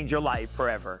going to change your life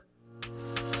forever.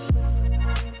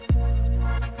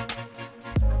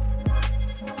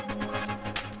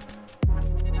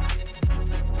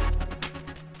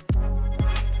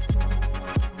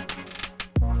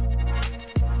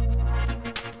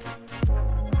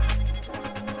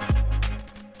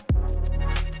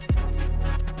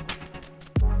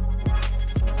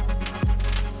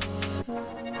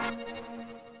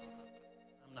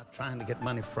 trying to get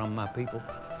money from my people.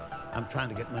 I'm trying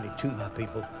to get money to my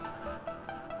people.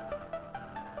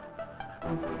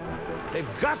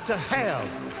 They've got to have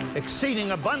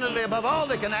exceeding abundantly above all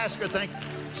they can ask or think.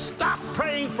 Stop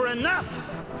praying for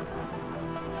enough.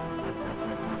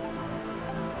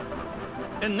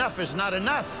 Enough is not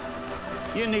enough.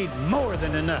 You need more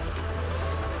than enough.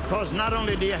 Because not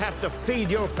only do you have to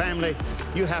feed your family,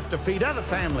 you have to feed other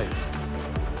families.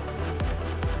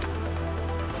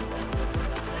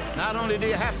 Not only do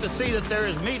you have to see that there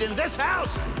is meat in this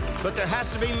house, but there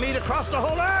has to be meat across the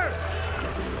whole earth.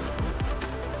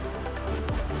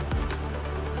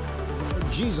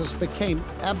 Jesus became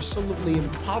absolutely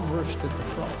impoverished at the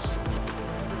cross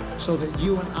so that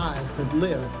you and I could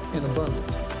live in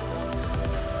abundance.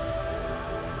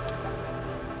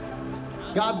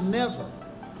 God never,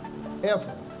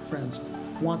 ever, friends,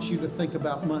 wants you to think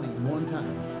about money one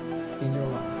time in your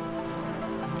life.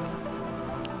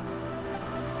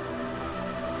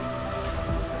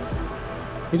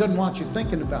 He doesn't want you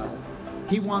thinking about it.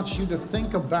 He wants you to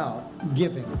think about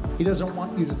giving. He doesn't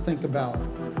want you to think about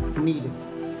needing.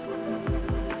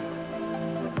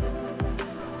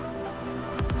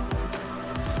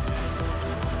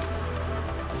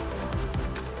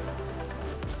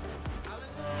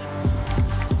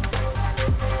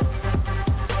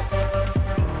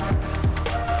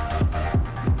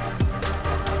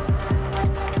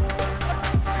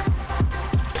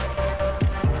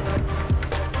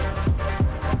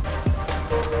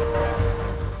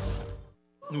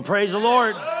 Praise the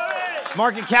Lord.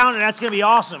 Mark your calendar. That's going to be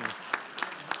awesome.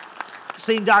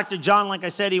 Seeing Dr. John, like I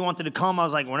said, he wanted to come. I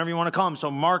was like, whenever you want to come.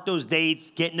 So mark those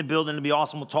dates. Get in the building. It'll be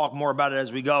awesome. We'll talk more about it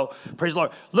as we go. Praise the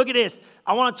Lord. Look at this.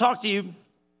 I want to talk to you.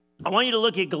 I want you to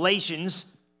look at Galatians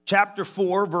chapter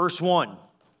 4, verse 1.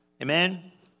 Amen?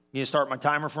 You can start my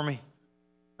timer for me?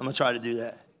 I'm going to try to do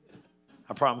that.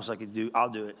 I promise I'll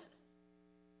do it.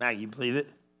 Maggie, you believe it?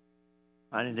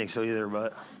 I didn't think so either,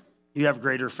 but you have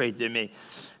greater faith than me.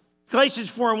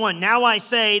 Galatians 4:1, now I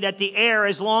say that the heir,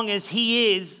 as long as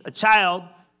he is a child,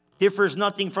 differs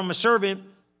nothing from a servant,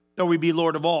 though he be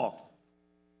Lord of all,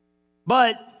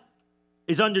 but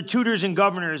is under tutors and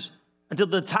governors until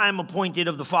the time appointed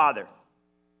of the Father.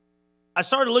 I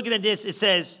started looking at this. It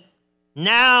says,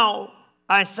 now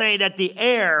I say that the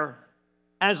heir,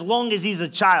 as long as he's a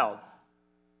child.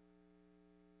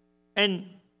 And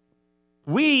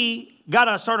we got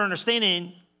to start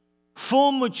understanding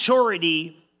full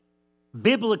maturity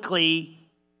biblically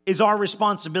is our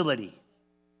responsibility.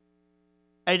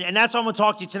 And that's what I'm going to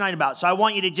talk to you tonight about. So I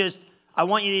want you to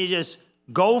just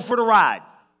go for the ride.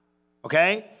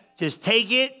 Okay? Just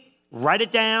take it, write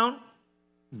it down,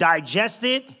 digest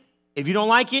it. If you don't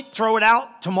like it, throw it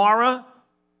out tomorrow.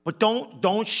 But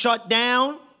don't shut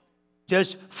down.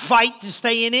 Just fight to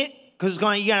stay in it. Because you're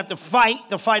going to have to fight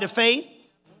the fight of faith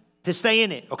to stay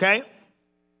in it. Okay?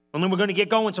 And then we're going to get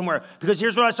going somewhere. Because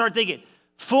here's what I started thinking.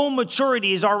 Full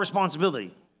maturity is our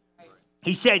responsibility.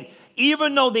 He said,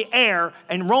 even though the heir,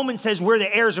 and Romans says we're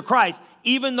the heirs of Christ,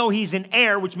 even though he's an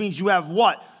heir, which means you have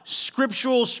what?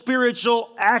 Scriptural, spiritual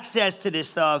access to this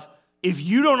stuff. If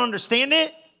you don't understand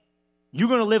it, you're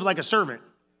going to live like a servant.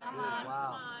 Come on,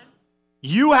 wow.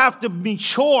 You have to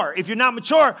mature. If you're not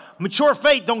mature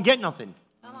faith don't get nothing.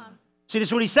 Come on. See, this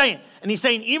is what he's saying. And he's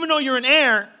saying, even though you're an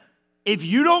heir, if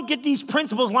you don't get these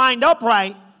principles lined up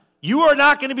right, you are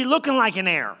not going to be looking like an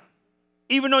heir,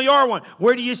 even though you are one.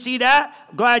 Where do you see that?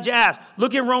 Glad you asked.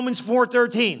 Look at Romans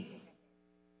 4:13.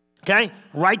 Okay?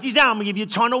 Write these down. I'm going to give you a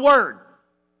ton of word.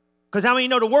 Because how many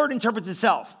know the word interprets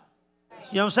itself?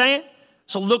 You know what I'm saying?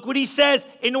 So look what he says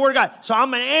in the word of God. So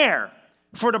I'm an heir.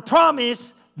 For the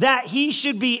promise that he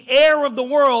should be heir of the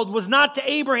world was not to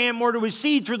Abraham or to his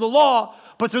seed through the law,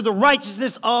 but through the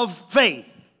righteousness of faith.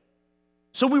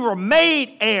 So we were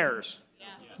made heirs.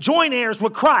 Joint heirs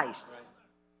with Christ.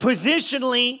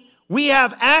 Positionally, we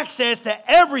have access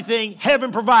to everything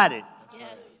heaven provided.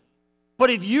 Yes. But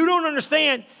if you don't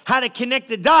understand how to connect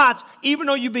the dots, even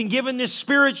though you've been given this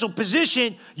spiritual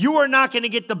position, you are not going to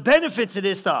get the benefits of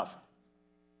this stuff.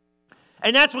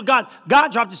 And that's what God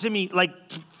dropped this in me like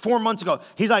 4 months ago.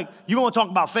 He's like, you want to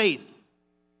talk about faith?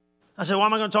 I said, why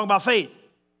am I going to talk about faith?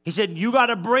 He said, you got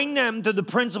to bring them to the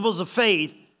principles of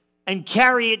faith and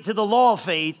carry it to the law of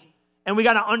faith. And we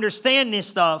got to understand this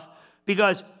stuff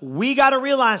because we got to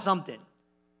realize something.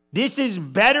 This is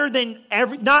better than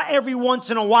not every once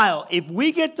in a while. If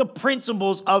we get the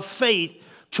principles of faith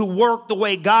to work the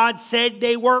way God said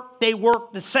they work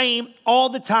the same all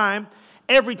the time,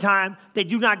 every time. They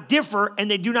do not differ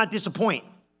and they do not disappoint.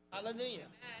 Hallelujah.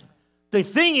 The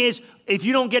thing is, if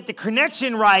you don't get the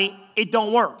connection right, it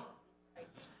don't work.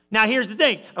 Now, here's the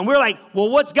thing. And we're like, well,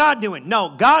 what's God doing?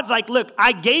 No, God's like, look,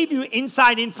 I gave you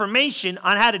inside information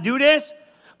on how to do this,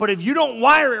 but if you don't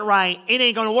wire it right, it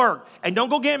ain't going to work. And don't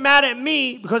go get mad at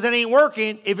me because it ain't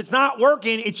working. If it's not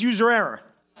working, it's user error.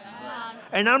 Yeah.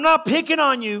 And I'm not picking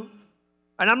on you.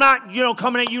 And I'm not,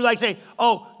 coming at you like say,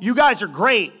 oh, you guys are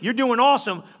great. You're doing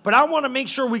awesome. But I want to make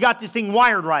sure we got this thing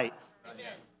wired right.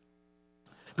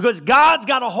 Because God's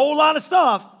got a whole lot of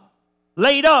stuff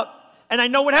laid up. And I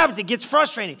know what happens. It gets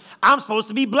frustrating. I'm supposed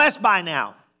to be blessed by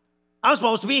now. I'm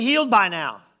supposed to be healed by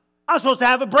now. I'm supposed to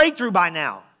have a breakthrough by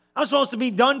now. I'm supposed to be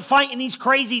done fighting these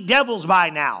crazy devils by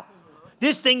now.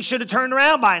 This thing should have turned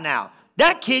around by now.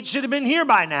 That kid should have been here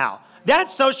by now.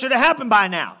 That stuff should have happened by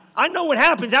now. I know what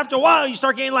happens. After a while, you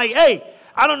start getting like, hey,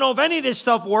 I don't know if any of this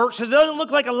stuff works because it doesn't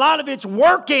look like a lot of it's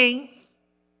working.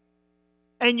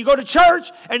 And you go to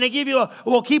church and they give you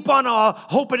keep on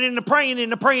hoping and the praying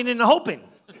and the praying and the hoping.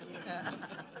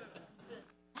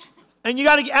 And you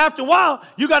got to, after a while,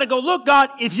 you got to go, look,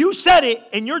 God, if you said it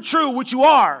and you're true, which you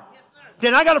are,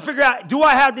 then I got to figure out, do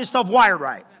I have this stuff wired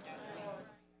right?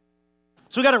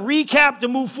 So we got to recap to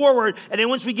move forward. And then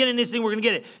once we get in this thing, we're going to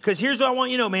get it. Because here's what I want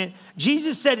you to know, man.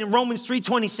 Jesus said in Romans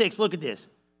 3:26, look at this.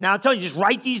 Now, I'll tell you, just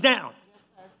write these down.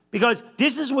 Because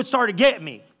this is what started getting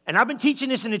me. And I've been teaching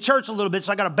this in the church a little bit,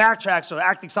 so I got to backtrack, so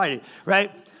act excited,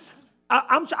 right?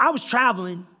 I was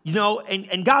traveling,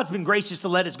 and God's been gracious to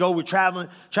let us go. We're traveling,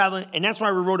 and that's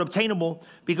why we wrote Obtainable,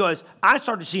 because I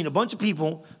started seeing a bunch of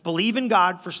people believe in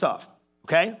God for stuff,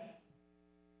 okay?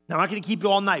 Now, I'm not going to keep you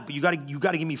all night, but you got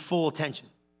to give me full attention,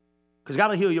 because God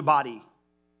will heal your body.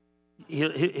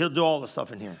 He'll do all the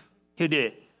stuff in here. He'll do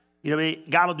it. You know what I mean?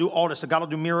 God will do all this stuff. God will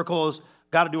do miracles.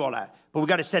 God will do all that. But we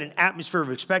got to set an atmosphere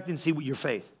of expectancy with your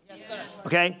faith. Yes, sir.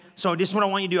 Okay? So this is what I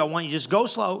want you to do. I want you to just go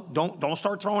slow. Don't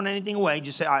start throwing anything away.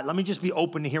 Just say, all right, let me just be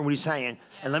open to hear what he's saying.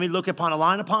 And let me look upon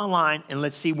line, and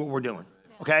let's see what we're doing.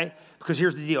 Okay? Because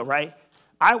here's the deal, right?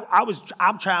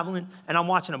 I'm traveling, and I'm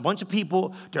watching a bunch of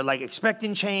people. They're like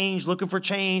expecting change, looking for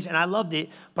change, and I loved it.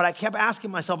 But I kept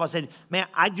asking myself, I said, man,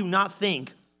 I do not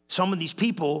think some of these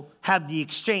people have the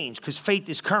exchange, because faith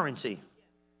is currency.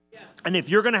 And if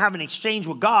you're going to have an exchange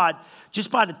with God,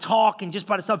 just by the talk and just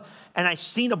by the stuff, and I've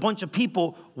seen a bunch of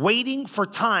people waiting for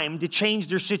time to change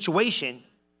their situation,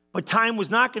 but time was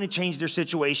not going to change their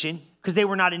situation because they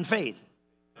were not in faith.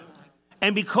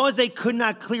 And because they could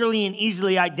not clearly and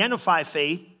easily identify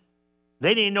faith,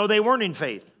 they didn't know they weren't in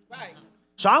faith. Right.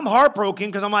 So I'm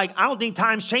heartbroken because I'm like, I don't think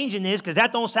time's changing this because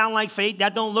that don't sound like faith.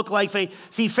 That don't look like faith.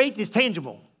 See, faith is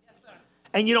tangible.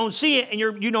 And you don't see it, and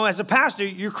you're, as a pastor,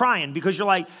 you're crying because you're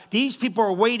like, these people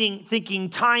are waiting, thinking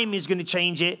time is going to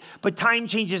change it, but time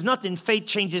changes nothing. Faith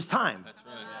changes time. That's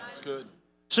right. That's good.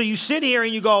 So you sit here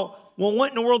and you go, well, what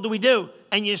in the world do we do?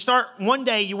 And you start, one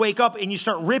day you wake up and you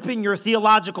start ripping your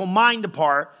theological mind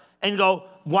apart and go,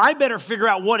 well, I better figure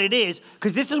out what it is,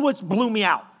 because this is what blew me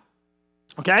out.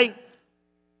 Okay?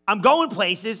 I'm going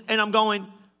places, and I'm going,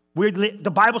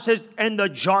 the Bible says, and the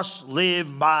just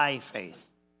live by faith.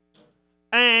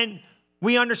 And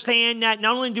we understand that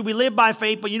not only do we live by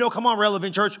faith, but come on,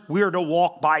 Relevant Church, we are to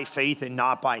walk by faith and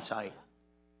not by sight.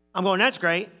 I'm going, that's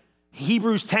great.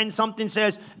 Hebrews 10 something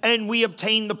says, and we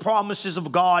obtain the promises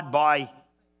of God by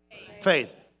faith.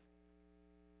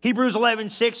 Hebrews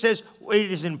 11:6 says, it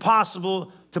is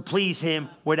impossible to please him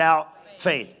without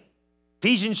faith.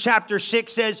 Ephesians chapter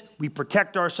 6 says, we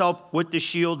protect ourselves with the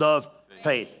shield of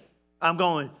faith. I'm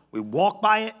going, we walk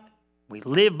by it, we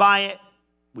live by it,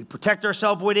 we protect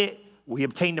ourselves with it. We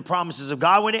obtain the promises of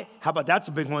God with it. How about that's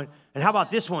a big one? And how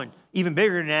about this one? Even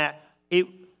bigger than that,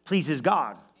 it pleases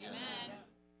God. Amen.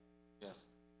 Yes.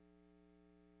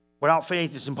 Without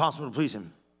faith, it's impossible to please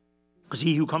him. Because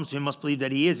he who comes to him must believe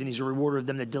that he is, and he's a rewarder of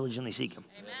them that diligently seek him.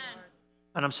 Amen.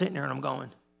 And I'm sitting there and I'm going,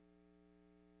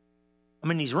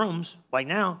 I'm in these rooms like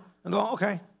now. I'm going,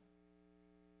 okay.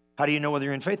 How do you know whether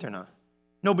you're in faith or not?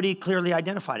 Nobody clearly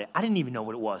identified it. I didn't even know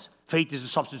what it was. Faith is the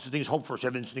substance of things hoped for,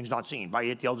 evidence of things not seen. By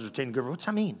it, the elders obtain good. What's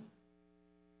that mean?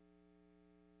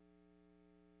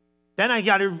 Then I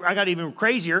got even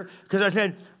crazier because I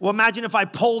said, well, imagine if I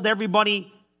polled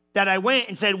everybody that I went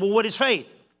and said, well, what is faith?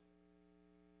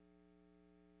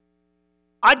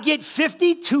 I'd get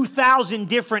 52,000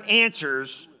 different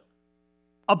answers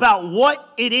about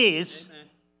what it is,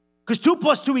 because 2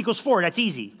 + 2 = 4. That's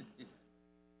easy.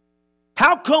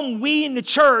 How come we in the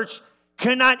church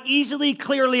cannot easily,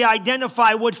 clearly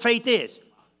identify what faith is?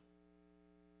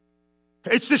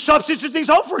 It's the substance of things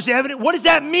hoped for. It's the evidence. What does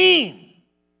that mean?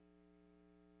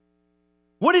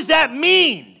 What does that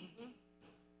mean?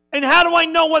 And how do I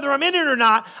know whether I'm in it or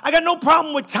not? I got no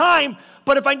problem with time,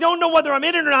 but if I don't know whether I'm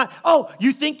in it or not, oh,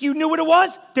 you think you knew what it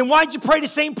was? Then why'd you pray the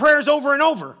same prayers over and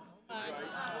over?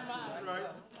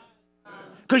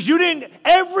 Because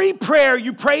every prayer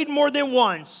you prayed more than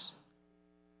once,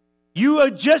 you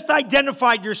had just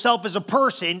identified yourself as a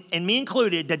person, and me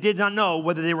included, that did not know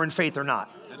whether they were in faith or not.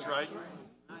 That's right.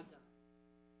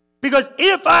 Because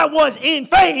if I was in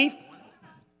faith,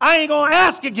 I ain't going to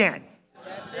ask again.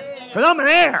 Because I'm an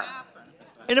heir.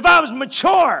 And if I was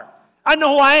mature, I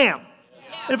know who I am.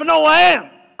 And if I know who I am,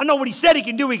 I know what he said he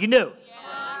can do, he can do.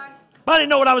 But I didn't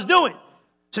know what I was doing.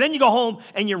 So then you go home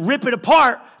and you rip it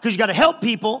apart because you got to help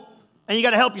people and you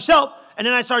got to help yourself. And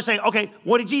then I started saying, okay,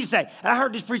 what did Jesus say? And I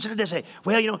heard this preacher today say,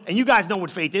 well, and you guys know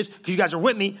what faith is because you guys are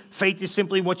with me. Faith is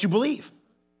simply what you believe.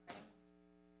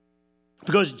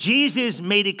 Because Jesus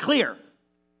made it clear.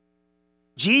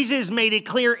 Jesus made it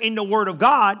clear in the Word of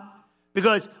God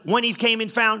because when he came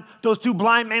and found those two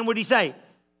blind men, what did he say?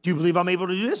 Do you believe I'm able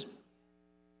to do this?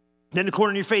 Then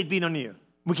according to your faith be unto you.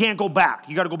 We can't go back.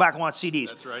 You got to go back and watch CDs.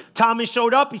 That's right. Thomas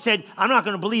showed up. He said, I'm not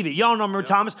going to believe it. Y'all remember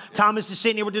Thomas. Thomas is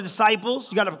sitting here with the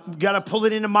disciples. You got to pull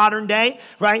it into modern day,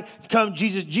 right?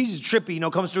 Jesus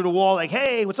trippy, comes through the wall like,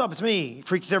 hey, what's up? It's me. He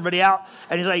freaks everybody out.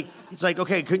 And he's like,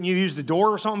 okay, couldn't you use the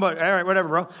door or something? But all right, whatever,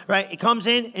 bro. Right? He comes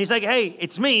in and he's like, hey,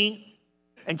 it's me.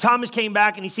 And Thomas came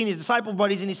back and he seen his disciple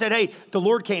buddies and he said, hey, the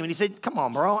Lord came. And he said, come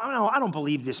on, bro. I don't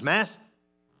believe this mess.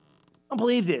 I don't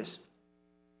believe this.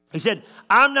 He said,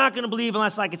 I'm not going to believe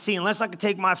unless I could see, unless I could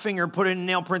take my finger and put it in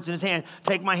nail prints in his hand,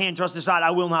 take my hand, thrust aside,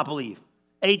 I will not believe.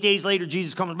 8 days later,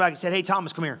 Jesus comes back and said, hey,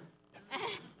 Thomas, come here.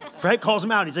 Right? Calls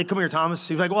him out. He's like, come here, Thomas.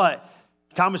 He's like, what?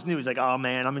 Thomas knew. He's like, oh,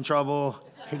 man, I'm in trouble.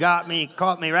 He got me,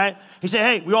 caught me, right? He said,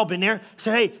 hey, we all been there. He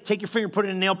said, hey, take your finger, put it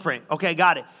in a nail print. Okay,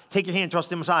 got it. Take your hand, thrust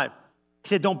him aside. He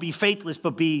said, don't be faithless,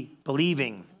 but be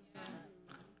believing.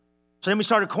 So then we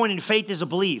started coining faith as a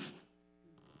belief.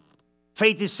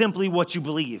 Faith is simply what you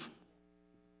believe.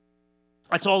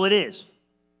 That's all it is.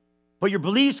 But your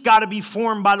beliefs got to be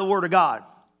formed by the Word of God.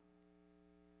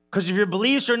 Because if your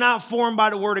beliefs are not formed by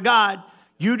the Word of God,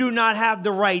 you do not have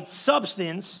the right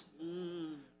substance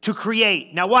to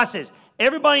create. Now watch this.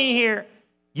 Everybody in here,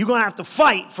 you're going to have to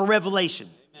fight for revelation.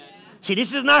 Amen. See,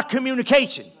 this is not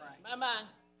communication. Right.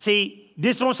 See,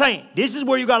 this is what I'm saying. This is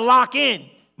where you got to lock in.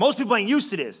 Most people ain't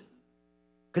used to this.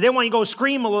 Because they want you to go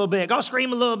scream a little bit. Go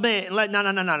scream a little bit. And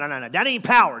no. That ain't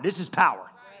power. This is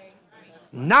power. Right.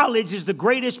 Knowledge is the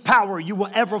greatest power you will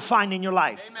ever find in your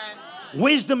life. Amen.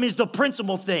 Wisdom is the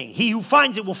principal thing. He who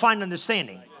finds it will find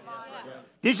understanding.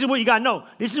 This is what you got to know.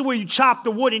 This is where you chop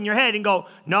the wood in your head and go,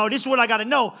 no, this is what I got to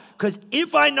know. Because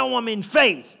if I know I'm in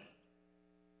faith,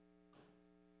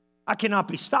 I cannot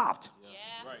be stopped.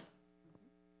 Yeah. Right.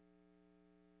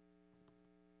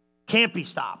 Can't be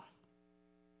stopped.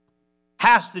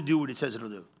 Has to do what it says it'll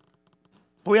do.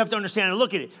 But we have to understand and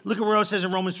look at it. Look at where it says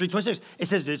in Romans 3:26. It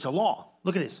says that it's a law.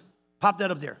 Look at this. Pop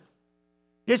that up there.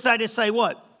 This side is say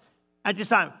what? At this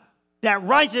time. That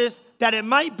righteous, that it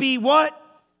might be what?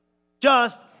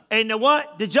 Just. And the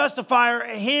what? The justifier,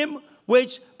 him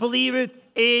which believeth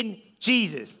in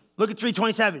Jesus. Look at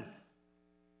 3:27.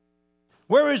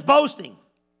 Where is boasting?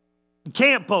 You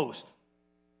can't boast.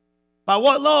 By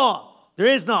what law? There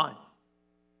is none.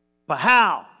 But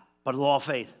how? But a law of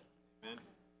faith. Amen.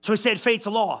 So he said faith's a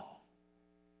law.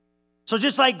 So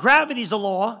just like gravity's a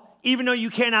law, even though you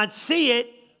cannot see it,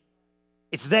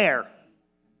 it's there.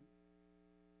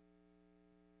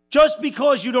 Just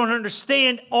because you don't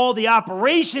understand all the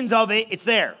operations of it, it's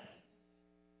there.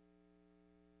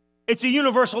 It's a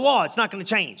universal law. It's not going to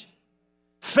change.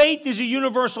 Faith is a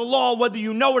universal law whether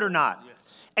you know it or not. Yes.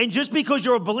 And just because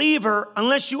you're a believer,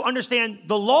 unless you understand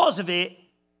the laws of it,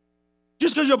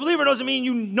 just because you're a believer doesn't mean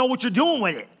you know what you're doing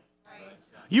with it. Right.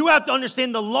 You have to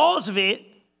understand the laws of it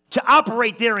to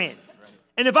operate therein. Right.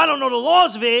 And if I don't know the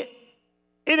laws of it,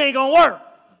 it ain't going to work.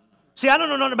 See, I don't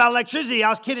know nothing about electricity. I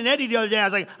was kidding Eddie the other day. I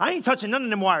was like, I ain't touching none of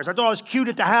them wires. I thought I was cute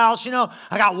at the house,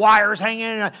 I got wires hanging.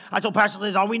 And I told Pastor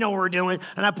Liz, we know what we're doing.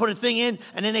 And I put a thing in,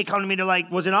 and then they come to me. They're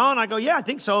like, was it on? I go, yeah, I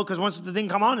think so. Because once the thing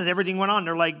come on and everything went on,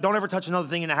 they're like, don't ever touch another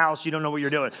thing in the house. You don't know what you're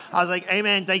doing. I was like,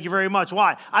 amen, thank you very much.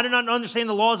 Why? I do not understand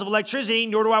the laws of electricity,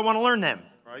 nor do I want to learn them.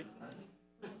 Right.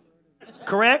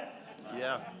 Correct?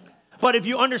 Yeah. But if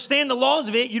you understand the laws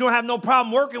of it, you don't have no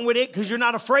problem working with it because you're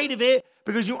not afraid of it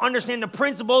because you understand the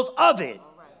principles of it.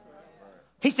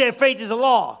 He said faith is a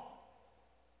law.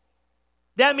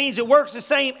 That means it works the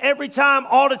same every time,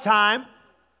 all the time.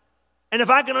 And if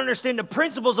I can understand the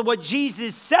principles of what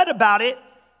Jesus said about it,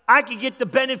 I can get the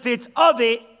benefits of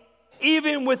it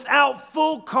even without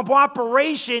full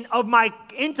cooperation of my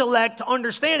intellect to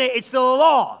understand it. It's still a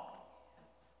law.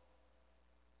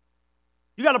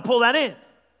 You got to pull that in.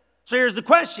 So here's the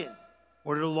question.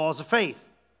 What are the laws of faith?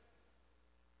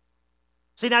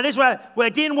 See, now this is where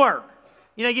it didn't work.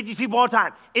 You know, you get these people all the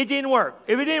time. It didn't work.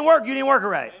 If it didn't work, you didn't work it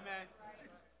right. Amen.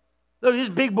 Look, this is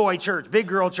big boy church, big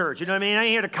girl church. You know what I mean? I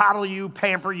ain't here to coddle you,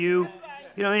 pamper you.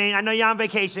 You know what I mean? I know you're on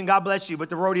vacation. God bless you, but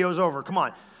the rodeo's over. Come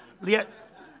on. If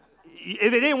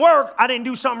it didn't work, I didn't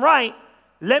do something right.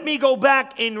 Let me go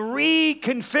back and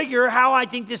reconfigure how I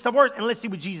think this stuff works, and let's see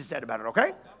what Jesus said about it,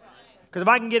 okay? Because if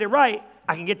I can get it right,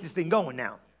 I can get this thing going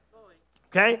now.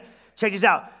 Okay? Check this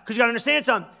out. Because you got to understand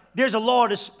something. There's a law.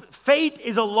 Faith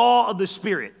is a law of the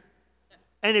Spirit.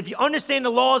 And if you understand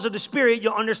the laws of the Spirit,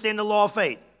 you'll understand the law of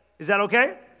faith. Is that okay?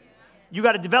 Yeah. You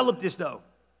got to develop this, though.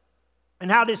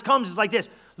 And how this comes is like this.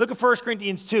 Look at 1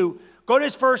 Corinthians 2. Go to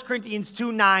 1 Corinthians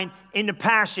 2:9 in the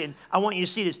Passion. I want you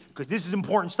to see this because this is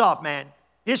important stuff, man.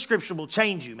 This scripture will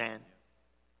change you, man.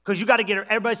 Because you got to get it.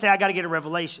 Everybody say, I got to get a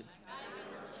revelation.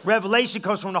 Revelation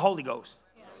comes from the Holy Ghost.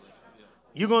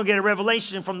 You're going to get a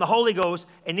revelation from the Holy Ghost,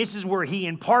 and this is where he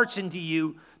imparts into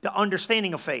you the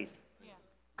understanding of faith.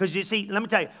 Because you see, let me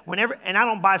tell you, and I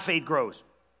don't buy faith grows.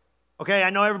 Okay, I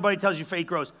know everybody tells you faith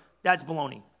grows. That's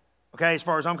baloney. Okay, as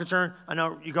far as I'm concerned, I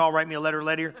know you can all write me a letter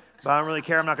later, but I don't really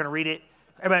care. I'm not going to read it.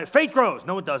 Everybody, faith grows.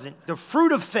 No, it doesn't. The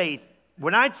fruit of faith,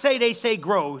 when I say they say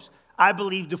grows, I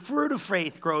believe the fruit of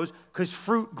faith grows because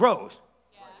fruit grows.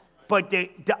 Yeah. But the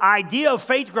idea of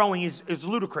faith growing is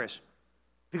ludicrous.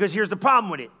 Because here's the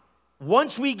problem with it.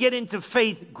 Once we get into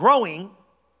faith growing,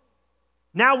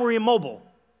 now we're immobile.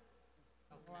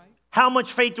 How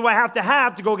much faith do I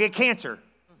have to go get cancer?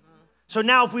 So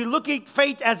now if we look at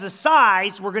faith as a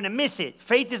size, we're going to miss it.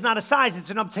 Faith is not a size, it's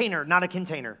an obtainer, not a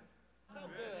container.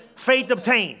 Faith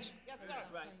obtains.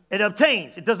 It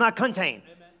obtains, it does not contain.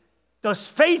 The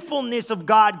faithfulness of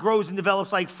God grows and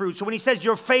develops like fruit. So when he says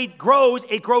your faith grows,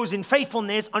 it grows in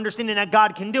faithfulness, understanding that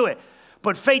God can do it.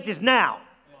 But faith is now.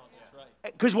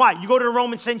 Because why? You go to the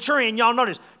Roman centurion, y'all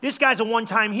notice, this guy's a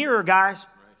one-time hearer, guys.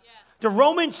 The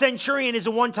Roman centurion is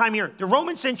a one-time hearer. The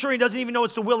Roman centurion doesn't even know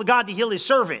it's the will of God to heal his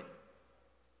servant.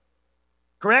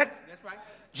 Correct? That's right.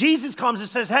 Jesus comes and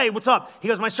says, hey, what's up? He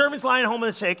goes, my servant's lying home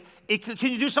with the sick.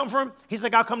 Can you do something for him? He's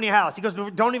like, I'll come to your house. He goes,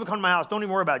 don't even come to my house. Don't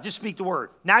even worry about it. Just speak the word.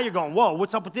 Now you're going, whoa,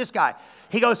 what's up with this guy?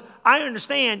 He goes, I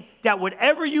understand that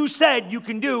whatever you said you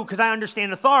can do because I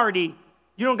understand authority.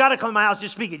 You don't got to come to my house,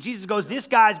 just speak it. Jesus goes, this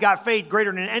guy's got faith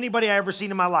greater than anybody I ever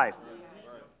seen in my life.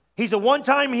 He's a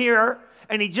one-time hearer,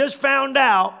 and he just found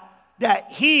out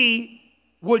that he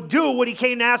would do what he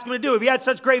came to ask him to do. If he had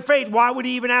such great faith, why would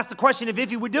he even ask the question if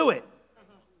he would do it?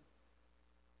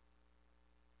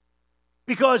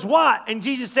 Because what? And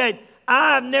Jesus said,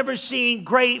 I've never seen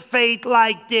great faith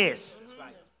like this.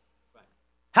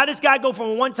 How does this guy go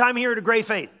from a one-time hearer to great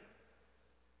faith?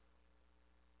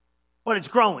 But it's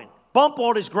growing. Bump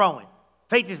all this growing.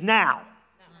 Faith is now.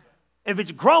 If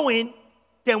it's growing,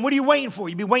 then what are you waiting for?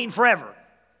 You'll be waiting forever.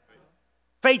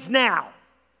 Faith's now.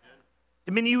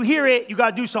 The minute you hear it, you got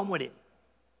to do something with it.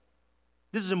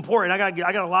 This is important. I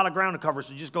got a lot of ground to cover,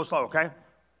 so just go slow, okay?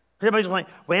 Everybody's like,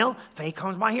 well, faith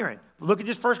comes by hearing. Look at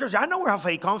this first scripture. I know how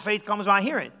faith comes. Faith comes by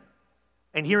hearing.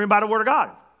 And hearing by the word of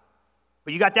God.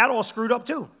 But you got that all screwed up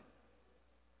too.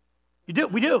 You do.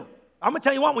 We do. I'm going to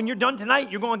tell you what, when you're done tonight,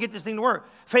 you're going to get this thing to work.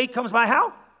 Faith comes by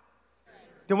how?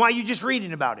 Then why are you just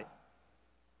reading about it?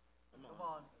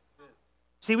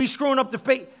 See, we're screwing up the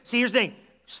faith. See, here's the thing.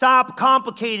 Stop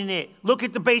complicating it. Look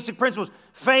at the basic principles.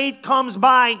 Faith comes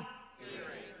by hearing.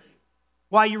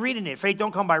 Why are you reading it? Faith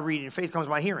don't come by reading. Faith comes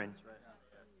by hearing.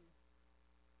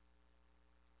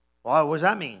 Well, what does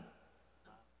that mean?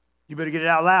 You better get it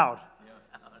out loud.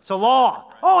 It's a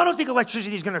law. Oh, I don't think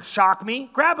electricity is going to shock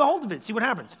me. Grab a hold of it. See what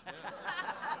happens.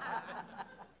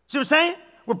 See what I'm saying?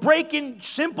 We're breaking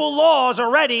simple laws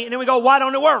already, and then we go, why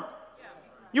don't it work?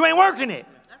 You ain't working it.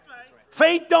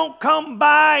 Faith don't come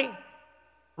by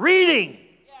reading.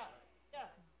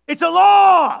 It's a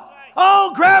law.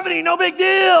 Oh, gravity, no big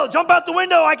deal. Jump out the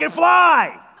window, I can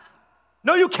fly.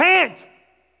 No, you can't.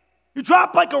 You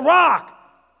drop like a rock.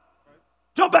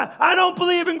 Jump out. I don't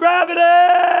believe in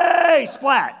gravity.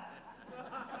 Splat.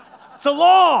 It's a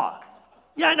law.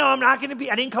 Yeah, no, I'm not going to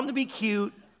be, I didn't come to be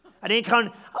cute. I didn't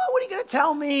come, oh, what are you going to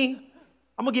tell me?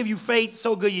 I'm going to give you faith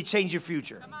so good you change your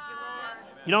future.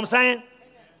 You know what I'm saying?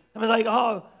 I was like,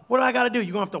 oh, what do I got to do?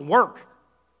 You're going to have to work.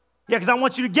 Yeah, because I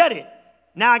want you to get it.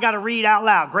 Now I got to read out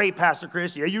loud. Great, Pastor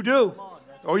Chris. Yeah, you do.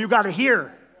 Or you got to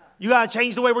hear. You got to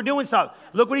change the way we're doing stuff.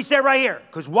 Look what he said right here.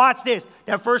 Because watch this.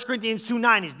 That 1 Corinthians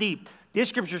 2:9 is deep. This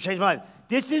scripture changed my life.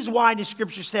 This is why the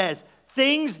scripture says,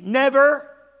 things never...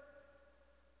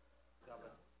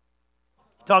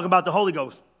 Talk about the Holy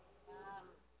Ghost.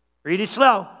 Read it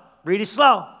slow. Read it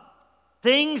slow.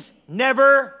 Things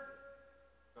never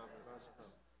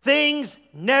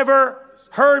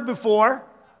heard before.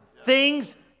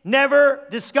 Things never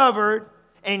discovered,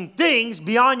 and things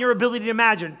beyond your ability to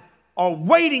imagine are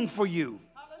waiting for you.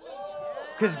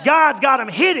 Because God's got them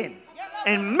hidden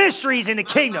and mysteries in the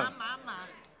kingdom.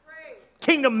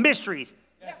 Kingdom mysteries.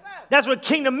 That's what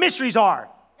kingdom mysteries are.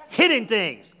 Hidden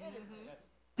things.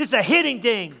 This is a hidden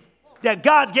thing that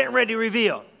God's getting ready to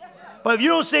reveal. But if you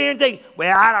don't say anything,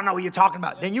 well, I don't know what you're talking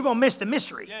about, then you're going to miss the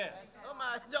mystery.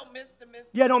 Don't miss the mystery.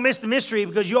 Yeah, don't miss the mystery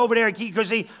because you're over there. Because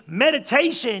see,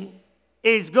 meditation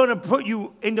is going to put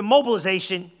you into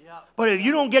mobilization. But if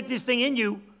you don't get this thing in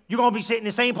you, you're going to be sitting in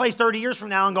the same place 30 years from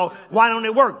now and go, why don't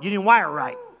it work? You didn't wire it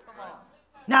right.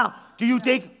 Now, do you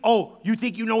think, you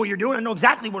think you know what you're doing? I know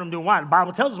exactly what I'm doing. Why? The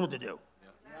Bible tells us what to do.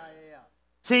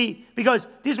 See, because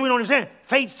this is what we don't understand.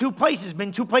 Faith's two places,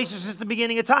 been two places since the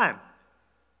beginning of time.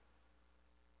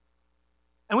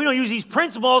 And we don't use these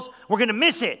principles, we're going to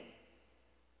miss it.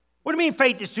 What do you mean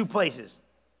faith is two places?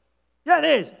 Yeah, it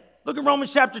is. Look at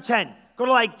Romans chapter 10. Go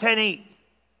to like 10:8.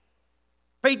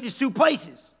 Faith is two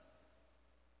places.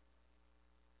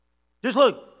 Just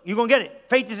look, you're going to get it.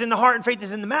 Faith is in the heart and faith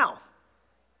is in the mouth.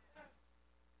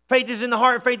 Faith is in the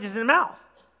heart and faith is in the mouth.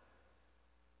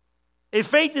 If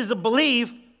faith is a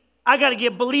belief, I got to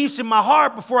get beliefs in my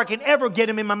heart before I can ever get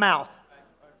them in my mouth.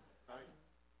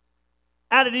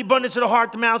 Out of the abundance of the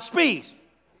heart, the mouth speaks.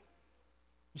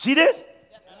 You see this?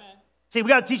 See, we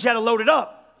got to teach you how to load it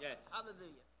up. Yes.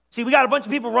 See, we got a bunch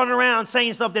of people running around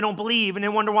saying stuff they don't believe and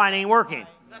then wonder why it ain't working.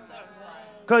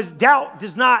 Because doubt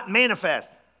does not manifest.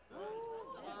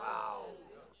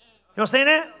 You understand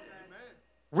that?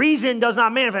 Reason does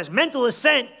not manifest. Mental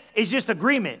assent is just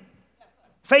agreement.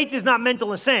 Faith is not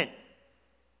mental assent.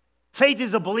 Faith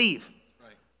is a belief.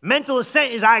 Mental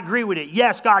assent is I agree with it.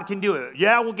 Yes, God can do it.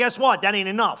 Yeah, well, guess what? That ain't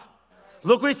enough.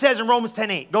 Look what it says in Romans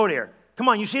 10:8. Go there. Come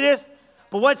on, you see this?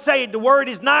 But what say it? The word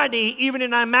is nigh thee, even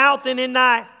in thy mouth and in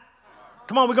thy...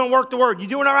 Come on, we're going to work the word. You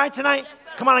doing all right tonight?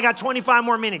 Come on, I got 25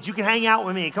 more minutes. You can hang out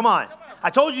with me. Come on. I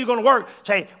told you you're going to work.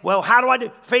 Say, well, how do I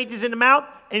do? Faith is in the mouth,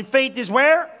 and faith is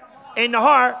where? In the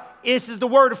heart. This is the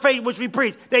word of faith which we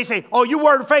preach. They say, oh, you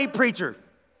word of faith preacher.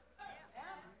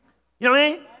 You know what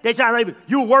I mean? They say,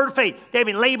 you a word of faith. They've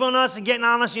been labeling us and getting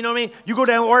on us, you know what I mean? You go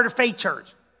to a word of faith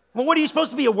church. Well, what are you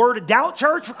supposed to be, a word of doubt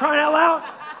church for crying out loud?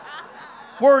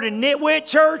 Word of nitwit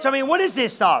church? I mean, what is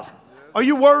this stuff? Are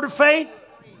you word of faith?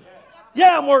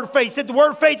 Yeah, I'm word of faith. Said the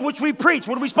word of faith which we preach.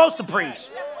 What are we supposed to preach?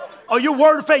 Oh, you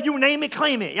word of faith. You name it,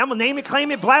 claim it. I'm going to name it,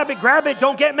 claim it, blab it, grab it.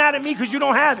 Don't get mad at me because you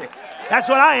don't have it. That's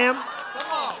what I am.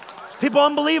 People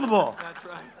unbelievable. That's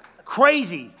right.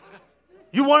 Crazy.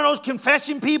 You one of those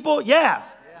confession people? Yeah.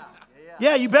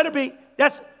 Yeah, you better be.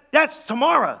 That's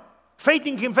tomorrow. Faith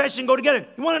and confession go together.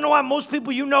 You want to know why most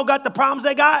people you know got the problems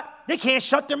they got? They can't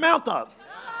shut their mouth up.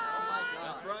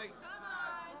 That's right.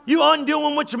 You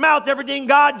undoing with your mouth everything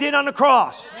God did on the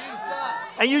cross.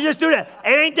 And you just do that. It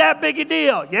ain't that big a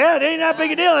deal. Yeah, it ain't that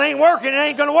big a deal. It ain't working. It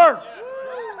ain't going to work.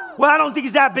 Well, I don't think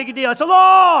it's that big a deal. It's a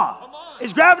law.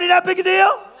 Is gravity that big a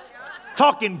deal?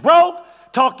 Talking broke,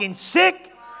 talking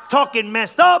sick, talking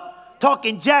messed up,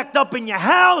 talking jacked up in your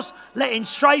house, letting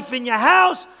strife in your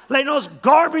house, letting those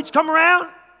garbage come around.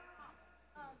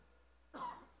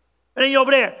 And then you're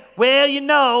over there. Well, you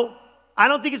know, I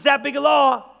don't think it's that big a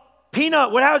law.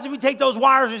 Peanut, what happens if we take those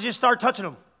wires and just start touching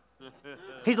them?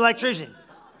 He's an electrician.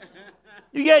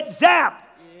 You get zapped.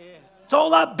 It's a whole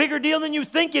lot bigger deal than you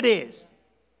think it is.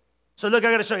 So look,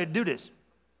 I got to show you how to do this.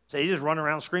 So you just run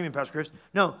around screaming, Pastor Chris.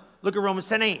 No, look at Romans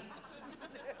 10:8.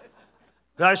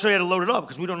 I got to show you how to load it up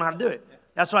because we don't know how to do it.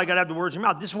 That's why I got to have the words in your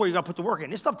mouth. This is where you got to put the work in.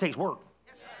 This stuff takes work.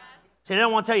 See, they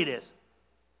don't want to tell you this.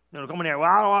 No, come in there.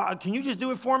 Well, can you just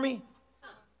do it for me?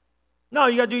 No,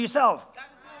 you got to do it yourself.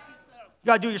 You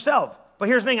got to do it yourself. But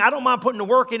here's the thing. I don't mind putting the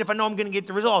work in if I know I'm going to get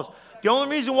the results. The only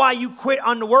reason why you quit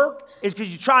on the work is because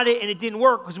you tried it and it didn't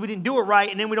work because we didn't do it right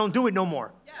and then we don't do it no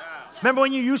more. Remember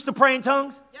when you used to pray in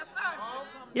tongues? Yes, sir.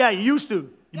 Yeah, you used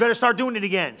to. You better start doing it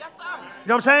again. Yes, sir. You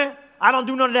know what I'm saying? I don't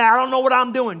do none of that. I don't know what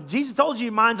I'm doing. Jesus told you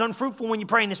your mind's unfruitful when you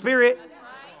pray in the Spirit.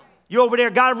 You over there,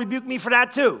 God rebuked me for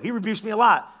that too. He rebukes me a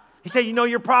lot. He said, you know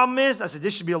your problem is? I said,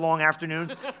 this should be a long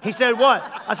afternoon. He said, what?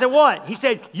 I said, what? He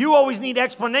said, you always need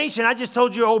explanation. I just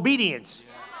told you obedience.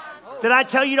 Did I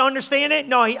tell you to understand it?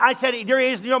 No, I said,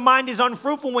 your mind is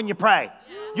unfruitful when you pray.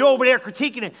 You're over there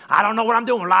critiquing it. I don't know what I'm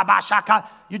doing. La ba shaka.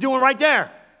 You're doing right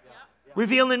there.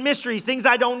 Revealing mysteries, things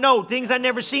I don't know, things I've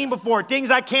never seen before,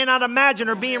 things I cannot imagine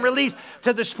are being released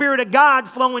to the Spirit of God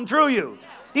flowing through you.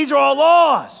 These are all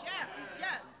laws.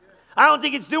 I don't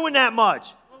think it's doing that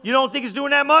much. You don't think it's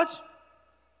doing that much?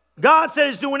 God said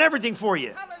it's doing everything for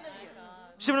you.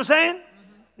 See what I'm saying?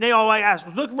 They always ask,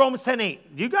 look at Romans 10:8.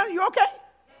 You okay?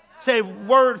 Say,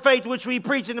 word of faith which we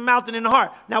preach in the mouth and in the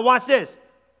heart. Now watch this.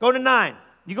 Go to 9.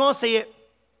 You're going to see it.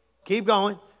 Keep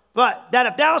going. But that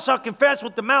if thou shalt confess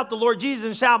with the mouth the Lord Jesus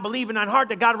and shalt believe in thine heart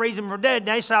that God raised him from the dead,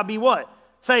 they shall be what?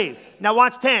 Saved. Now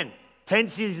watch 10. 10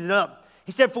 sees it up.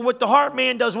 He said, for with the heart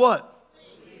man does what?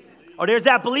 Oh, there's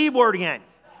that believe word again.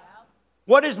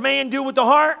 What does man do with the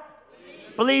heart?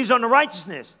 Believes on the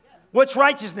righteousness. What's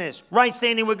righteousness? Right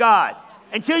standing with God.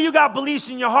 Until you got beliefs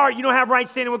in your heart, you don't have right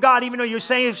standing with God, even though you're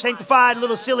saved, sanctified, a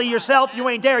little silly yourself, you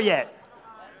ain't there yet.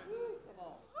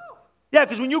 Yeah,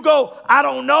 because when you go, I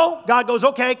don't know, God goes,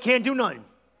 okay, can't do nothing.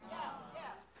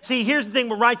 See, here's the thing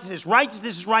with righteousness.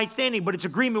 Righteousness is right standing, but it's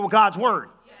agreement with God's word.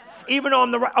 Even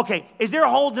on the right. Okay, is there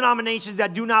whole denominations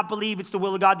that do not believe it's the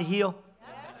will of God to heal?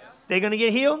 They're going to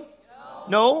get healed?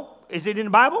 No. Is it in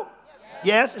the Bible?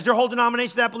 Yes. Is there whole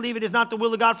denominations that believe it is not the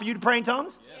will of God for you to pray in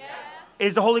tongues?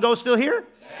 Is the Holy Ghost still here?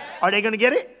 Are they going to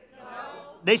get it? No.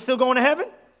 They still going to heaven?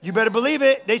 You better believe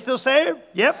it. They still saved?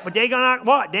 Yep. But they going to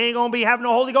what? They ain't going to be having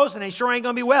no Holy Ghost, and they sure ain't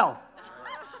going to be well.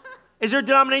 Is there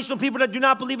denominational people that do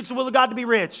not believe it's the will of God to be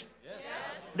rich? Yes.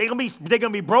 They're going to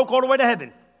be broke all the way to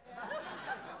heaven.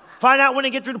 Find out when they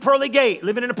get through the pearly gate,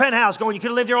 living in a penthouse, going, you could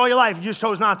have lived here all your life. You just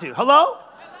chose not to. Hello?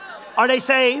 Are they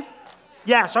saved?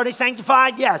 Yes. Are they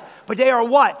sanctified? Yes. But they are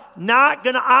what? Not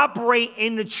going to operate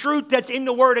in the truth that's in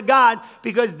the Word of God,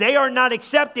 because they are not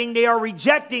accepting, they are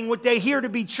rejecting what they hear to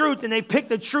be truth, and they pick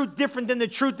the truth different than the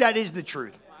truth that is the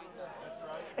truth.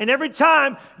 And every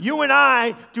time you and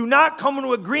I do not come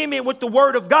into agreement with the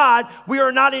Word of God, we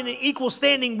are not in an equal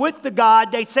standing with the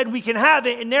God that said we can have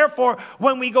it, and therefore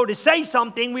when we go to say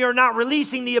something, we are not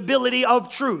releasing the ability of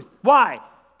truth. Why?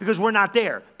 Because we're not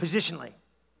there positionally.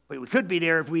 But we could be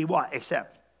there if we what?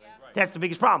 Accept. That's the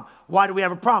biggest problem. Why do we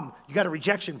have a problem? You got a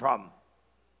rejection problem.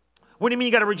 What do you mean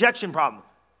you got a rejection problem?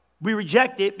 We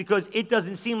reject it because it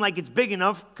doesn't seem like it's big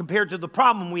enough compared to the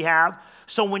problem we have.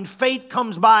 So when faith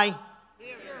comes by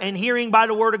and hearing by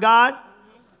the word of God,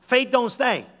 faith don't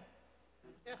stay.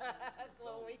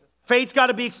 Faith's got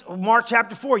to be, Mark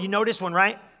chapter 4, you know this one,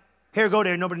 right? Here, go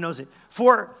there, nobody knows it.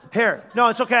 4, here. No,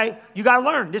 it's okay. You got to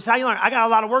learn. This is how you learn. I got a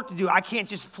lot of work to do. I can't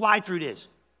just fly through this.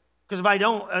 Because if I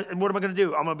don't, what am I going to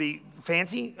do? I'm going to be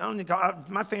fancy?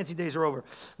 My fancy days are over.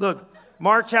 Look,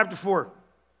 Mark chapter 4.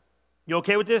 You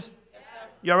okay with this? Yes,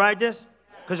 you all right with this?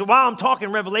 Because while I'm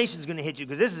talking, Revelation is going to hit you,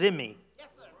 because this is in me. Yes,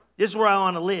 sir. This is where I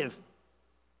want to live.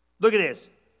 Look at this.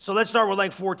 So let's start with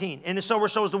like 14. And the sower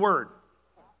sows the word.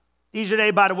 These are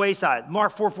they by the wayside.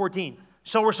 Mark 4:14.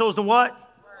 Sower sows the what?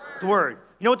 The word.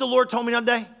 You know what the Lord told me the other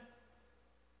day?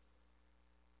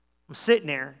 I'm sitting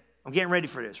there. I'm getting ready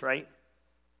for this, right?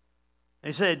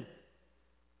 And he said,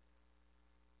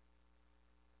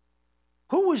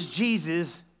 who was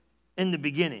Jesus in the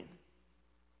beginning?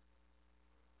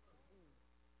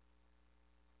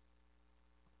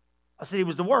 I said, he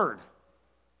was the Word.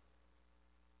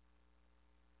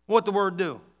 What did the Word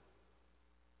do?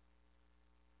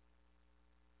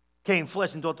 Came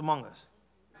flesh and dwelt among us.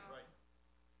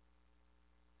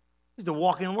 He's the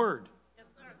walking Word.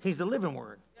 He's the living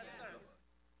Word.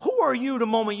 Who are you the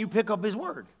moment you pick up His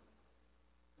Word?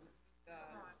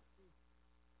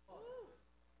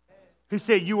 He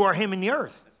said, you are Him in the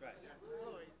earth.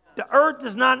 The earth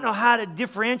does not know how to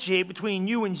differentiate between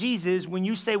you and Jesus when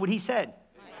you say what He said.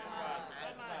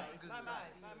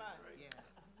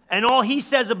 And all He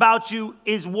says about you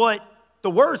is what the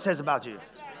Word says about you.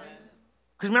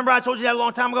 Because remember I told you that a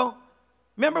long time ago?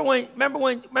 Remember when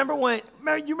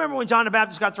John the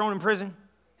Baptist got thrown in prison?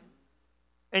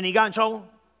 And he got in trouble?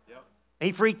 Yep. And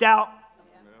he freaked out?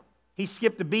 Yep. He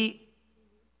skipped a beat.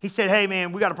 He said, hey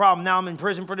man, we got a problem. Now I'm in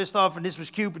prison for this stuff, and this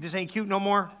was cute, but this ain't cute no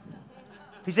more.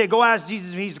 He said, go ask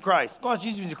Jesus if He's the Christ. Go ask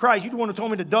Jesus if He's the Christ. You're the one who told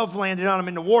me the dove landed on him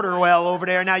in the water well over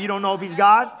there. Now you don't know if He's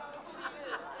God?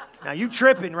 Now you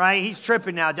tripping, right? He's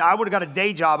tripping now. I would have got a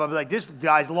day job. I'd be like, this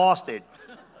guy's lost it.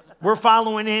 We're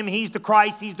following Him. He's the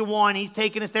Christ. He's the one. He's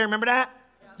taking us there. Remember that?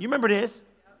 You remember this?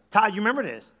 Todd, you remember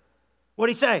this?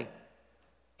 What'd he say?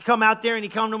 He come out there and he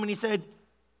come to him and he said,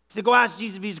 go ask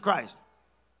Jesus if He's the Christ.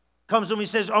 Comes to him and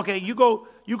he says, okay, you go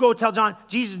tell John,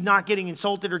 Jesus is not getting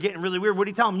insulted or getting really weird. What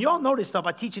did he tell him? You all know this stuff.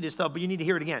 I teach you this stuff, but you need to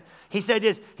hear it again. He said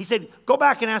this. He said, go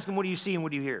back and ask him, what do you see and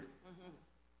what do you hear?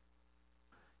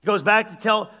 He goes back to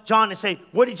tell John and say,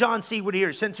 what did John see, what did he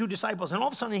hear? He sent 2 disciples. And all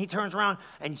of a sudden he turns around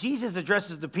and Jesus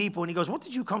addresses the people and he goes, what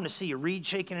did you come to see? A reed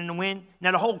shaking in the wind?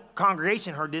 Now the whole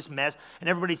congregation heard this mess and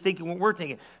everybody's thinking what we're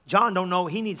thinking. John don't know.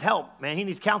 He needs help, man. He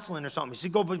needs counseling or something. He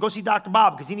said, go see Dr.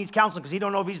 Bob because he needs counseling because he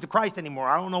don't know if he's the Christ anymore.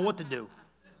 I don't know what to do.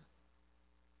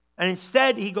 And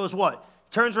instead he goes what?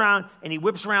 turns around and he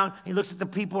whips around. And he looks at the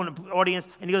people in the audience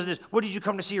and he goes this, what did you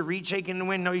come to see? A reed shaking in the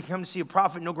wind? No, you come to see a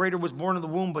prophet. No greater was born of the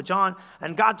womb but John.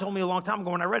 And God told me a long time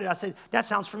ago when I read it, I said, that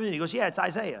sounds familiar. He goes, yeah, it's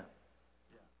Isaiah.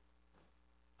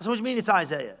 I said, what do you mean it's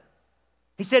Isaiah?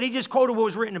 He said he just quoted what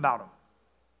was written about him.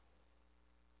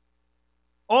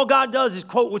 All God does is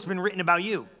quote what's been written about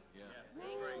you.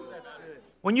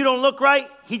 When you don't look right,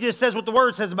 he just says what the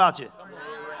word says about you.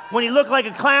 When you look like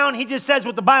a clown, he just says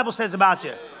what the Bible says about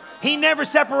you. He never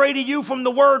separated you from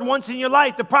the word once in your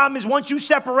life. The problem is once you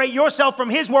separate yourself from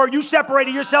his word, you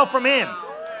separated yourself from him.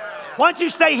 Once you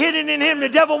stay hidden in him, the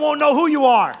devil won't know who you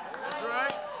are. That's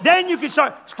right. Then you can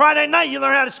start. Friday night, you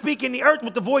learn how to speak in the earth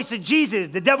with the voice of Jesus.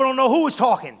 The devil don't know who is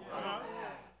talking.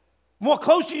 More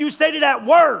closer you stay to that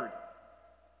word.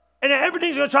 And then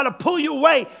everything's going to try to pull you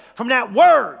away from that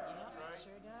word.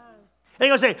 And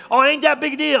you're going to say, oh, it ain't that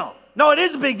big a deal. No, it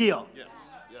is a big deal. Yes.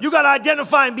 You got to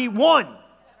identify and be one.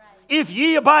 If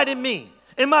ye abide in me,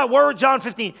 in my word, John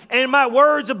 15, and my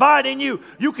words abide in you,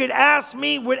 you can ask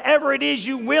me whatever it is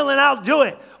you will and I'll do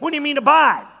it. What do you mean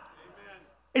abide? Amen.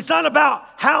 It's not about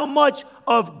how much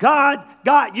of God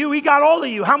got you. He got all of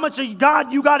you. How much of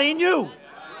God you got in you?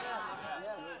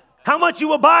 How much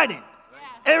you abiding?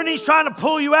 Everything's trying to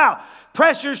pull you out.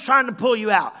 Pressure's trying to pull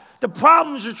you out. The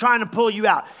problems are trying to pull you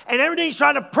out. And everything's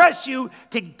trying to press you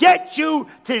to get you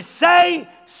to say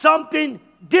something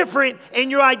different in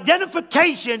your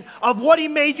identification of what he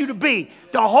made you to be.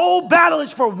 The whole battle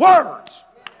is for words.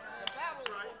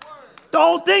 The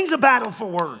whole thing's a battle for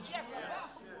words.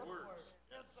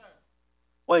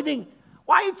 What do you think?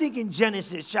 Why do you think in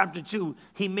Genesis chapter 2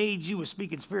 he made you a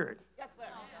speaking spirit?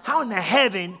 How in the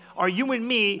heaven are you and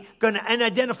me going to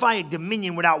identify a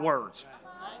dominion without words?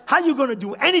 How are you going to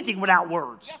do anything without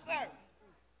words? You're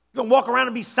going to walk around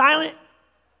and be silent?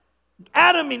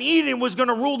 Adam and Eden was going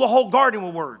to rule the whole garden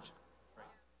with words.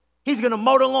 He's going to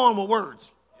mow the lawn with words.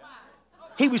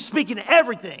 He was speaking to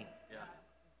everything.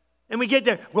 And we get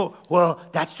there, well,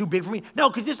 that's too big for me. No,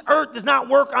 because this earth does not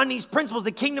work on these principles.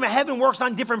 The kingdom of heaven works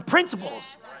on different principles.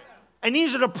 And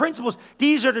these are the principles.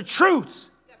 These are the truths.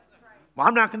 Well,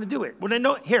 I'm not going to do it. Well, then,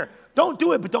 no, here, don't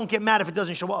do it, but don't get mad if it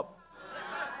doesn't show up.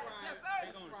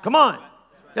 Come on.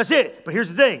 That's it. But here's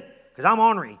the thing, because I'm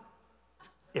ornery.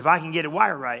 If I can get it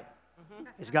wired right,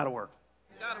 it's got to work.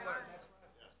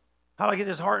 How do I get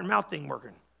this heart and mouth thing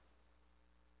working?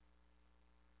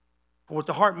 For with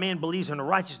the heart man believes unto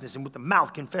righteousness, and with the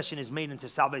mouth confession is made unto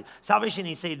salvation. Salvation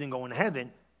ain't saved and going to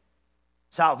heaven.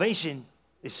 Salvation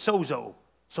is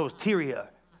soteria,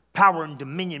 power and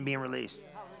dominion being released.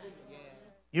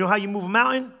 You know how you move a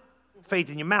mountain? Faith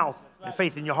in your mouth and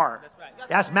faith in your heart.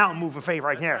 That's mountain moving faith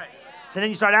right there. So then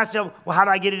you start asking yourself, well, how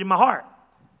do I get it in my heart?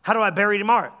 How do I bury it in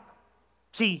my heart?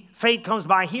 See, faith comes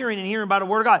by hearing and hearing by the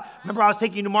word of God. Remember I was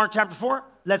taking you to Mark chapter 4?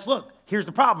 Let's look. Here's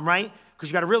the problem, right? Because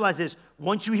you got to realize this.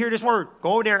 Once you hear this word,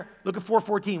 go over there, look at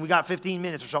 4:14. We got 15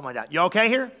 minutes or something like that. You okay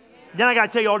here? Yeah. Then I got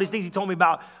to tell you all these things he told me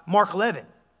about Mark 11.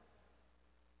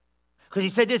 Because he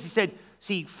said this. He said,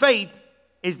 see, faith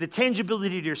is the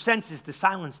tangibility of your senses to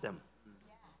silence them.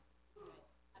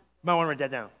 You might want to write that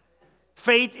down.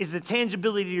 Faith is the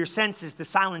tangibility of your senses to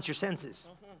silence your senses.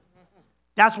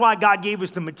 That's why God gave us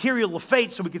the material of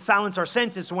faith so we could silence our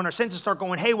senses. So when our senses start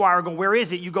going haywire, go, where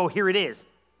is it? You go, here it is.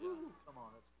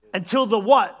 Until the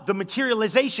what? The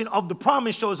materialization of the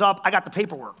promise shows up. I got the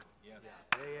paperwork.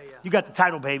 You got the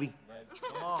title, baby.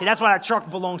 See, that's why that truck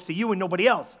belongs to you and nobody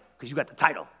else, because you got the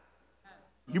title.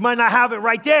 You might not have it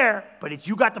right there, but if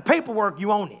you got the paperwork,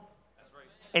 you own it.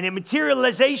 And the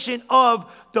materialization of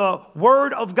the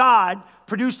word of God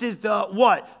produces the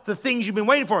what? The things you've been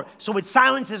waiting for. So it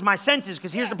silences my senses,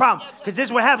 because here's the problem. Because this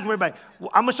is what happens with everybody.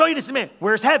 Well, I'm going to show you this in a minute.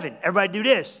 Where's heaven? Everybody do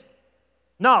this.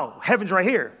 No, heaven's right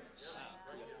here.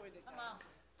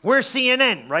 Where's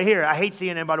CNN? Right here. I hate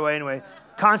CNN, by the way, anyway.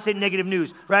 Constant negative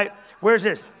news, right? Where's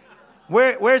this?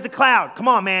 Where's the cloud? Come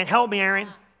on, man. Help me, Aaron.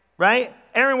 Right?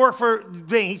 Aaron worked for,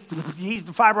 he's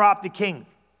the fiber optic king.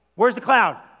 Where's the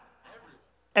cloud?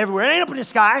 Everywhere. It ain't up in the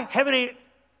sky. Heaven ain't.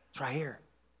 It's right here.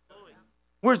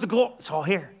 Where's the glory? It's all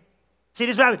here. See,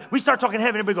 this is what happens. We start talking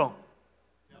heaven, everybody go,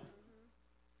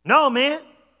 no, man.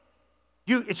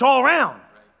 It's all around.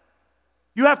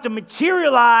 You have to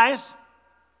materialize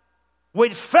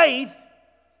with faith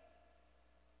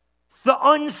the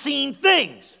unseen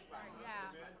things.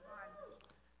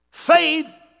 Faith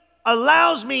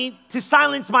allows me to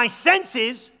silence my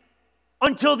senses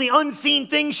until the unseen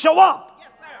things show up. Yes,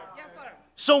 sir. Yes, sir.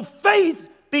 So faith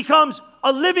becomes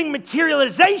a living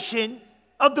materialization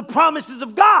of the promises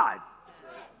of God.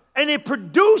 And it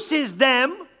produces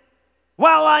them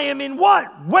while I am in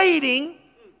what? Waiting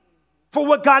for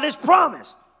what God has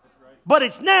promised. But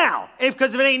it's now.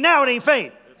 Because if it ain't now, it ain't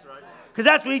faith. Because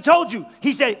that's what he told you.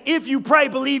 He said, if you pray,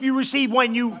 believe you receive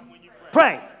when you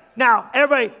pray. Now,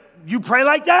 everybody, you pray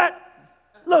like that?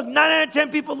 Look, 9 out of 10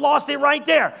 people lost it right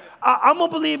there. I'm going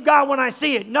to believe God when I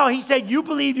see it. No, he said, you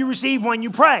believe you receive when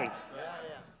you pray.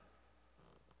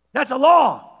 That's a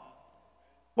law.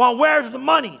 Well, where's the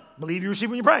money? Believe you receive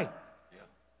when you pray.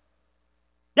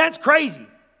 That's crazy.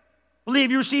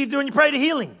 Believe you receive when you pray the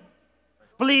healing.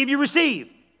 Believe you receive.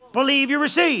 Believe you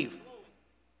receive.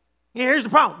 Yeah, here's the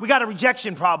problem. We got a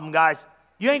rejection problem, guys.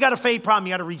 You ain't got a faith problem,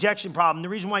 you got a rejection problem. The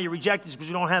reason why you reject is because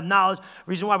you don't have knowledge. The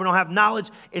reason why we don't have knowledge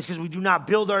is because we do not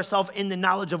build ourselves in the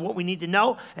knowledge of what we need to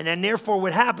know. And then therefore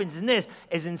what happens in this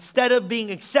is instead of being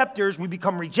acceptors, we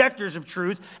become rejectors of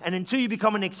truth. And until you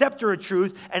become an acceptor of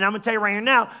truth, and I'm going to tell you right here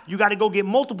now, you got to go get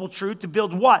multiple truth to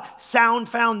build what? Sound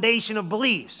foundation of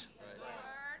beliefs.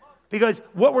 Because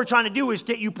what we're trying to do is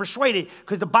get you persuaded.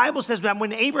 Because the Bible says that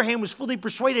when Abraham was fully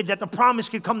persuaded that the promise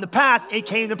could come to pass, it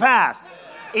came to pass.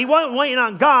 He wasn't waiting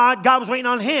on God. God was waiting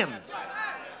on him.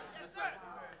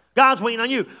 God's waiting on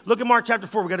you. Look at Mark chapter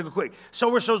 4. We got to go quick.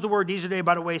 Sower sows the word. These are they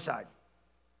by the wayside.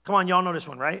 Come on, y'all know this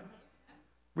one, right?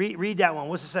 Read that one.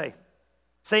 What's it say?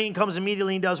 Satan comes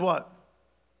immediately and does what?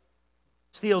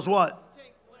 Steals what?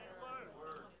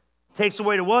 Takes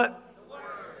away the what?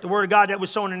 The word of God that was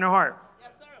sown in their heart.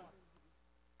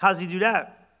 How does he do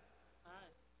that?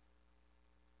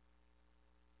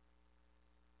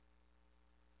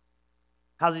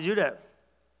 How does he do that?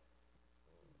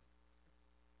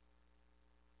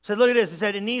 So look at this. It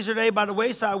said, and these are they by the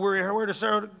wayside where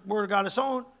the word of God is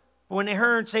sown. But when they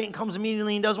heard, Satan comes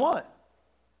immediately and does what?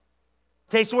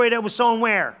 Takes away that was sown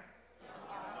where?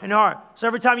 In the heart. So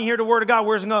every time you hear the word of God,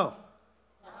 where's it go?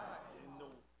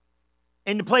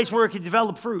 In the place where it can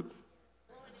develop fruit.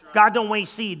 God don't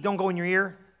waste seed. Don't go in your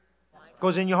ear.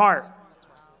 Goes in your heart.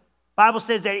 Bible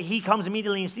says that he comes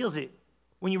immediately and steals it.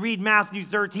 When you read Matthew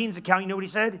 13's account, you know what he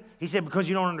said? He said, because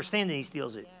you don't understand it, he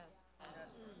steals it.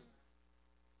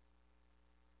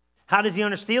 How does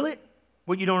he steal it?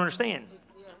 What you don't understand.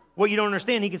 What you don't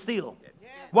understand, he can steal.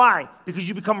 Why? Because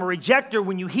you become a rejecter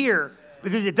when you hear,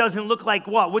 because it doesn't look like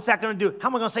what? What's that going to do? How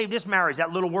am I going to save this marriage?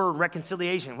 That little word,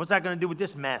 reconciliation. What's that going to do with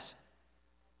this mess?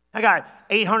 I got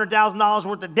 $800,000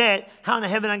 worth of debt. How in the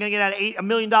heaven am I going to get out of $1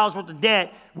 million worth of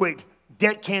debt with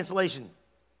debt cancellation?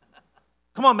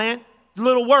 Come on, man.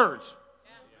 Little words.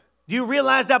 Do you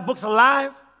realize that book's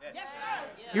alive? Yes.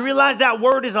 You realize that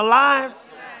word is alive?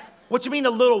 Yes. What you mean a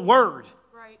little word?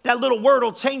 Right. That little word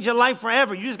will change your life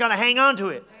forever. You just got to hang on to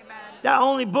it. Amen. That's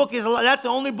the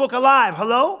only book alive.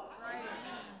 Hello? Right.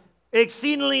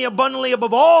 Exceedingly abundantly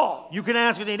above all you can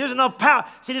ask anything. There's enough power.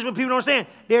 See, this is what people don't understand.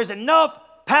 There's enough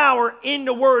power in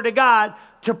the word of God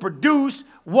to produce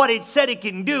what it said it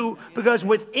can do, because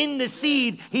within the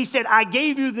seed, he said, I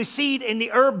gave you the seed and the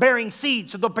herb-bearing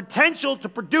seed. So the potential to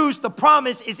produce the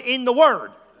promise is in the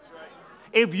word.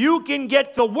 If you can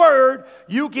get the word,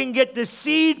 you can get the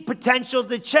seed potential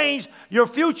to change your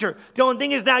future. The only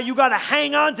thing is now you got to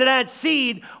hang on to that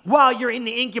seed while you're in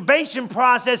the incubation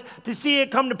process to see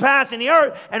it come to pass in the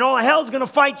earth, and all hell's going to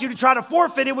fight you to try to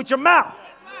forfeit it with your mouth.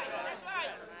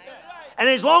 And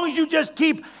as long as you just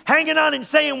keep hanging on and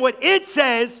saying what it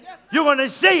says, you're going to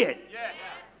see it. Yes.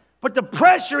 But the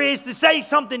pressure is to say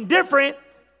something different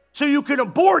so you can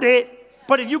abort it.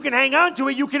 But if you can hang on to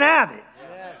it, you can have it.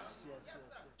 Yes.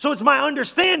 So it's my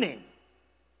understanding.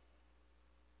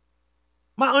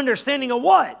 My understanding of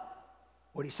what?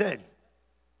 What he said.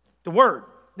 The word.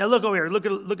 Now look over here. Look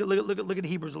at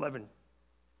Hebrews 11.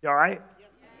 You all right?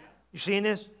 You seeing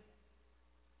this?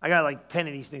 I got like 10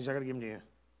 of these things. I got to give them to you.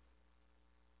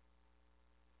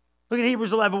 Look at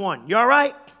Hebrews 11:1. You all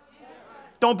right? Yeah.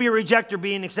 Don't be a rejecter,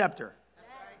 be an acceptor.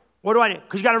 What do I do?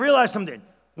 Because you got to realize something.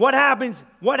 What happens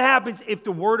if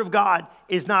the word of God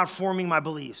is not forming my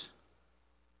beliefs?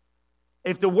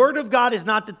 If the word of God is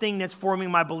not the thing that's forming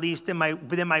my beliefs, then my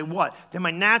what? Then my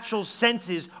natural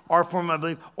senses are forming my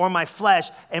belief, or my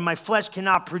flesh, and my flesh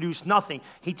cannot produce nothing.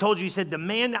 He told you, he said, the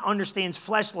man that understands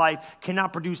flesh life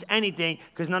cannot produce anything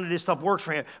because none of this stuff works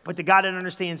for him. But the God that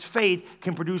understands faith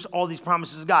can produce all these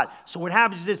promises of God. So what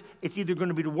happens is this, it's either going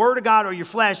to be the word of God or your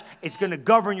flesh. It's going to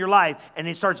govern your life, and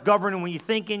it starts governing when you're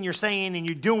thinking, you're saying, and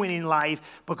you're doing in life,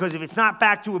 because if it's not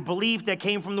back to a belief that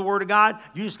came from the word of God,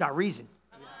 you just got reason.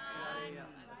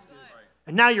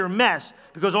 And now you're a mess,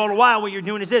 because all the while what you're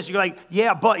doing is this. You're like,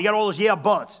 yeah, but. You got all those yeah,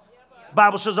 buts. The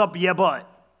Bible shows up, yeah, but.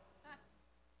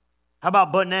 How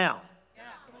about but now? Yeah.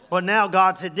 But now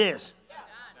God said this.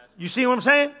 You see what I'm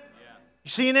saying?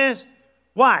 You seeing this?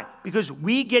 Why? Because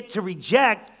we get to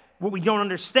reject what we don't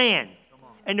understand.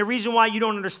 And the reason why you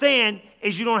don't understand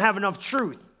is you don't have enough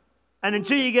truth. And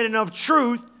until you get enough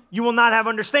truth, you will not have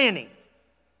understanding.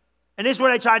 And this is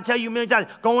what I try to tell you a million times.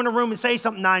 Go in a room and say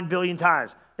something 9 billion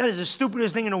times. That is the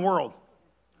stupidest thing in the world.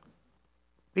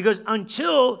 Because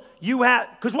until you have,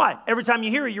 because why? Every time you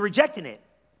hear it, you're rejecting it.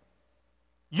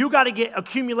 You got to get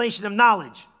accumulation of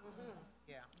knowledge.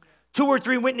 2 or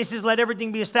 3 witnesses, let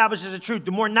everything be established as a truth.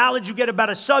 The more knowledge you get about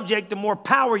a subject, the more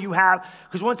power you have.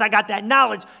 Because once I got that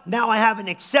knowledge, now I have an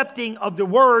accepting of the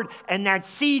word, and that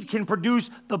seed can produce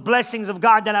the blessings of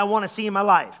God that I want to see in my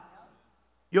life.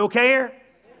 You okay here?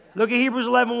 Look at Hebrews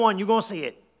 11:1. You're going to see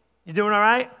it. You doing all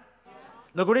right?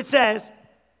 Look what it says.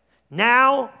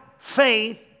 Now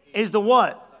faith is the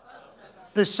what?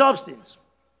 The substance.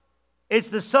 It's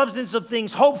the substance of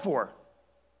things hoped for.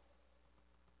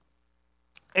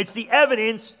 It's the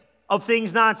evidence of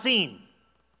things not seen.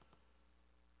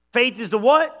 Faith is the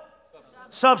what?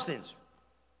 Substance.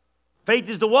 Faith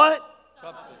is the what?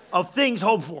 Substance. Of things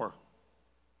hoped for.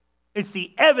 It's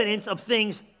the evidence of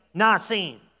things not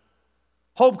seen.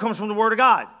 Hope comes from the Word of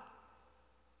God.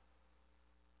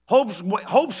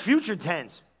 Hope's future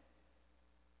tense.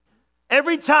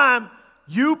 Every time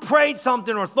you prayed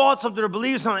something or thought something or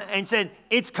believed something and said,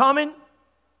 it's coming,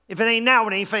 if it ain't now,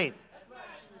 it ain't faith.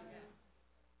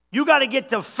 You got to get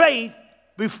to faith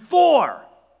before.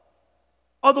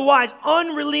 Otherwise,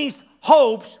 unreleased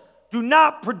hopes do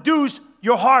not produce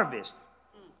your harvest.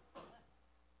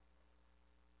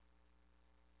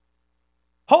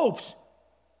 Hopes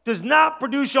does not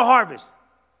produce your harvest.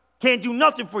 Can't do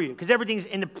nothing for you because everything's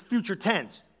in the future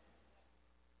tense.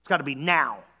 It's got to be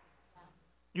now.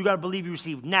 You got to believe you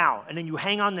receive now. And then you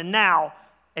hang on to now.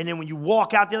 And then when you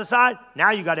walk out the other side,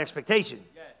 now you got expectation.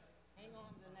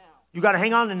 You got to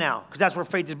hang on to now because that's where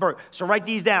faith is birthed. So write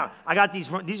these down. I got these.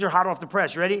 These are hot off the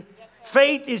press. You ready? Yes,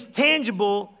 faith is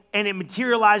tangible and it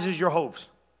materializes your hopes.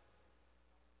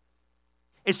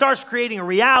 It starts creating a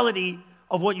reality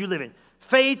of what you live in.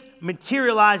 Faith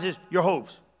materializes your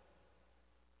hopes.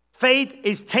 Faith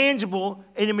is tangible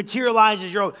and it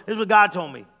materializes your hopes. This is what God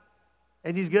told me.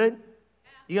 Ain't these good?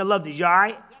 You're going to love these. You all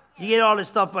right? You get all this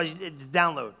stuff by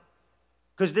download.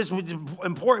 Because this is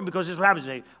important because this is what happens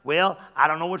today. Well, I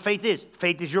don't know what faith is.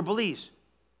 Faith is your beliefs.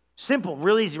 Simple,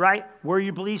 real easy, right? Where are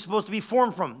your beliefs supposed to be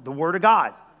formed from? The Word of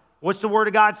God. What's the Word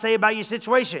of God say about your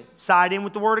situation? Side in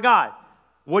with the Word of God.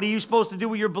 What are you supposed to do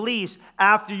with your beliefs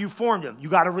after you formed them? You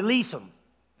got to release them.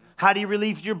 How do you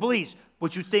release your beliefs?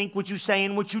 What you think, what you say,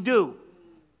 and what you do.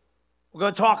 We're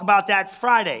going to talk about that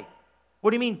Friday.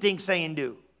 What do you mean think, say, and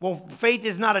do? Well, faith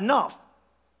is not enough.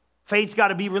 Faith's got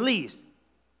to be released.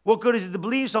 What good is it to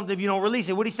believe something if you don't release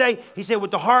it? What did he say? He said,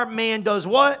 with the heart man does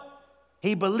what?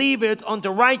 He believeth unto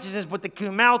righteousness, but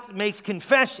the mouth makes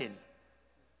confession.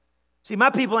 See, my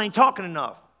people ain't talking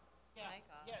enough. Yeah.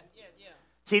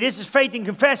 See, this is faith and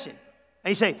confession.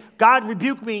 And you say, God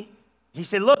rebuked me. He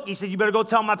said, look, he said, you better go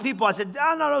tell my people. I said,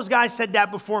 oh, no, those guys said that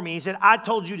before me. He said, I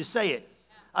told you to say it.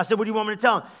 I said, what do you want me to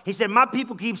tell them? He said, my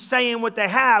people keep saying what they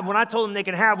have when I told them they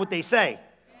can have what they say.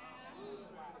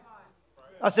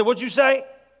 I said, what'd you say?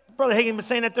 Brother Hagin was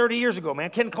saying that 30 years ago, man.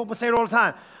 Ken Copeland say it all the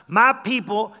time. My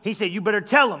people, he said, you better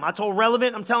tell them. I told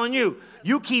Relevant, I'm telling you,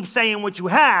 you keep saying what you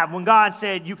have when God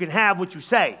said you can have what you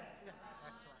say.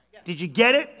 Did you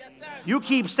get it? You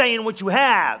keep saying what you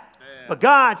have, but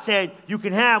God said you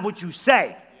can have what you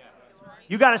say.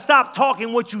 You got to stop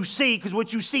talking what you see because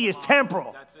what you see is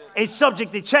temporal. It's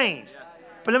subject to change.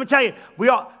 But let me tell you,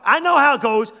 I know how it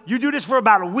goes. You do this for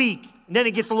about a week, and then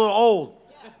it gets a little old.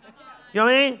 You know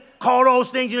what I mean? Call those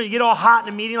things, you get all hot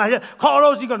in a meeting like that. Call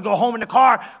those, you're going to go home in the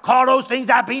car. Call those things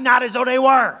that be not as though they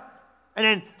were. And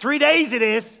then 3 days it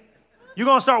is, you're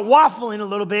going to start waffling a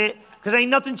little bit because ain't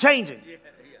nothing changing.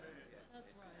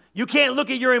 You can't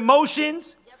look at your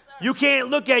emotions. You can't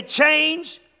look at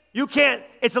change. You can't.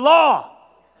 It's a law.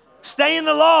 Stay in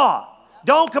the law.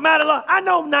 Don't come out of law. I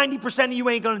know 90% of you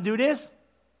ain't going to do this.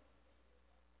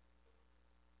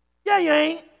 Yeah, you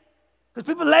ain't. Because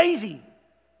people are lazy.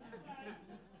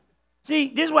 See,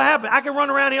 this is what happened. I can run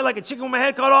around here like a chicken with my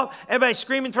head cut off. Everybody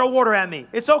screaming, throw water at me.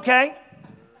 It's okay.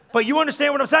 But you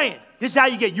understand what I'm saying. This is how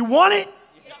you get. You want it?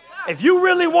 If you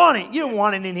really want it, you don't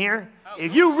want it in here.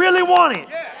 If you really want it,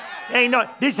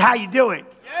 this is how you do it.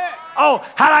 Oh,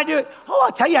 how do I do it? Oh,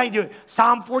 I'll tell you how you do it.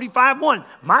 Psalm 45:1.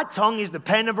 My tongue is the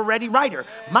pen of a ready writer.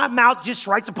 My mouth just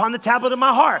writes upon the tablet of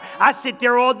my heart. I sit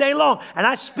there all day long, and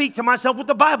I speak to myself what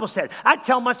the Bible said. I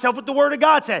tell myself what the Word of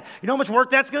God said. You know how much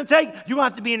work that's going to take? You're going to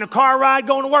have to be in a car ride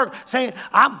going to work saying,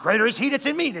 I'm greater is he that's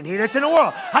in me than he that's in the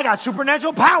world. I got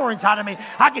supernatural power inside of me.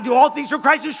 I can do all things through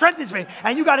Christ who strengthens me.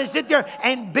 And you got to sit there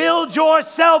and build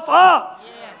yourself up.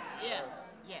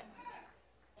 Yes.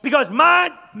 Because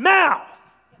my mouth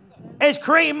is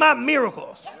creating my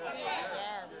miracles.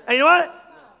 And you know what?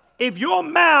 If your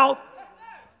mouth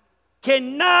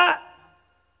cannot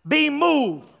be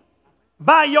moved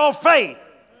by your faith,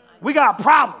 we got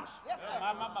problems.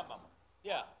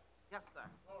 Yeah. Yes, sir.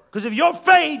 Because if your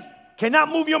faith cannot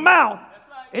move your mouth,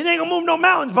 it ain't going to move no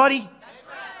mountains, buddy.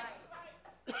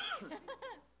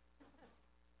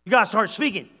 You got to start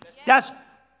speaking. That's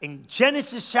in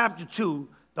Genesis chapter 2,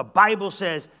 the Bible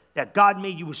says that God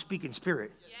made you a speaking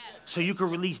spirit so you can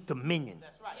release dominion.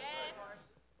 That's right.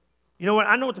 You know what?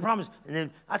 I know what the problem is. And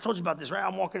then I told you about this, right?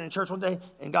 I'm walking in church one day,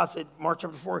 and God said, Mark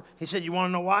chapter 4, he said, you want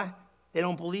to know why they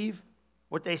don't believe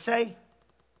what they say?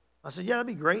 I said, yeah, that'd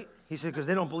be great. He said, because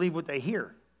they don't believe what they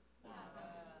hear.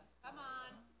 Come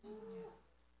on.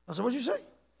 I said, what'd you say?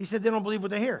 He said, they don't believe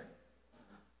what they hear.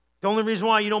 The only reason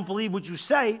why you don't believe what you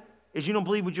say is you don't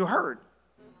believe what you heard.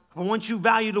 But once you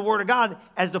value the Word of God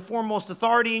as the foremost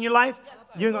authority in your life,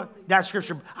 you're going, that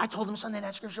scripture, I told him Sunday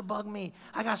that scripture bugged me.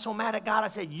 I got so mad at God. I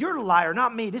said, you're the liar,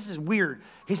 not me. This is weird.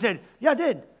 He said, yeah, I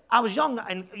did. I was young,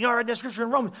 and I read that scripture in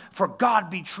Romans. For God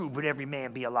be true, but every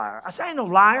man be a liar. I said, I ain't no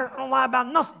liar. I don't lie about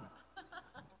nothing.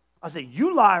 I said,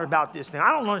 you liar about this thing.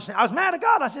 I don't understand. I was mad at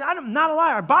God. I said, I'm not a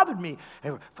liar. It bothered me.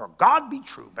 And for God be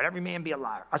true, but every man be a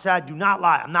liar. I said, I do not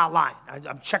lie. I'm not lying.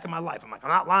 I'm checking my life. I'm like, I'm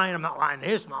not lying. I'm not lying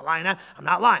this. I'm not lying that. I'm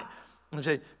not lying. And I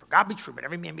said, for God be true, but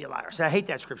every man be a liar. I said, I hate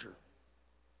that scripture.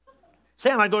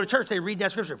 Sam, I go to church, they read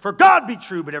that scripture. For God be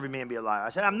true, but every man be a liar. I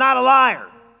said, I'm not a liar.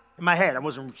 In my head, I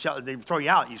wasn't shouting. They throw you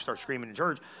out. You start screaming in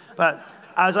church. But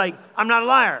I was like, I'm not a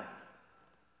liar.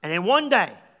 And then one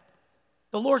day,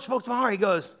 the Lord spoke to my heart. He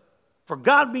goes, for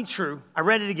God be true. I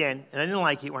read it again, and I didn't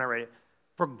like it when I read it.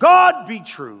 For God be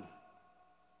true,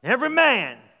 every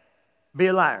man be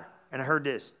a liar. And I heard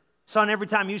this. Son, every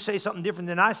time you say something different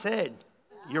than I said,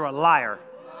 you're a liar.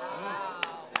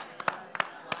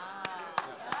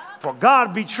 For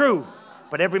God be true,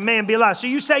 but every man be a liar. So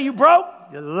you say you broke?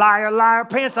 You're liar, liar,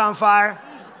 pants on fire.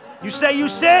 You say you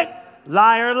sick?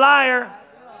 Liar, liar,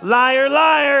 liar,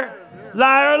 liar,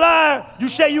 liar, liar. You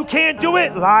say you can't do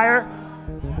it? Liar.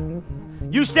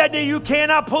 You said that you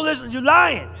cannot pull this. You're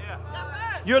lying.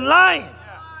 You're lying.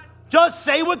 Just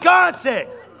say what God said.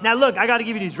 Now look, I got to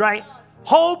give you these, right?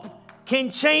 Hope can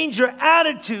change your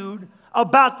attitude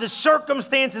about the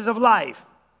circumstances of life.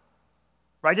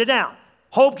 Write it down.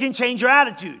 Hope can change your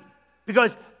attitude.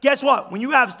 Because guess what? When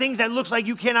you have things that looks like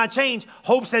you cannot change,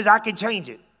 hope says I can change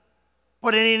it.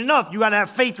 But it ain't enough. You got to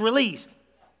have faith released.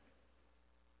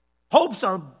 Hope's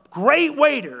a great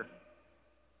waiter,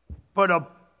 but a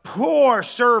poor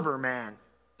server, man.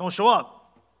 Don't show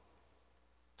up.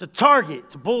 It's a target.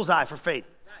 It's a bullseye for faith.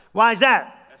 Why is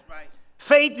that? That's right.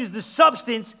 Faith is the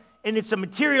substance, and it's a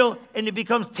material, and it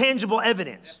becomes tangible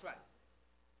evidence. That's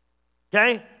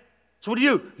right. Okay? So what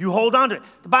do? You hold on to it.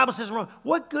 The Bible says,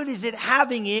 what good is it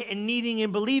having it and needing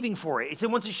and believing for it? It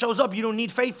said once it shows up, you don't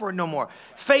need faith for it no more.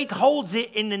 Faith holds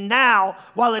it in the now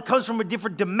while it comes from a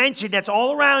different dimension that's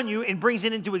all around you and brings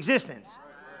it into existence.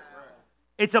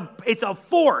 It's a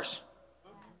force.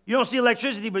 You don't see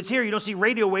electricity, but it's here. You don't see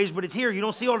radio waves, but it's here. You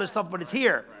don't see all this stuff, but it's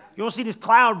here. You don't see this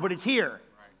cloud, but it's here.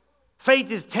 Faith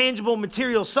is tangible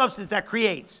material substance that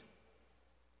creates.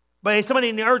 But somebody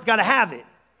in the earth got to have it.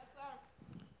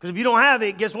 Because if you don't have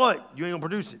it, guess what? You ain't going to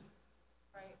produce it.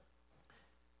 Right.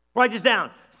 Write this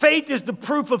down. Faith is the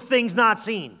proof of things not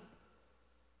seen.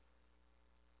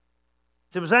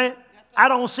 See what I'm saying? Yes, I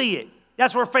don't see it.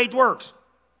 That's where faith works.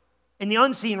 In the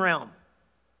unseen realm.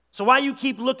 So why you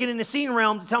keep looking in the seen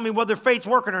realm to tell me whether faith's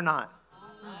working or not? Oh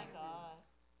my God.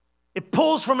 It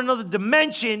pulls from another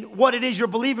dimension what it is you're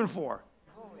believing for.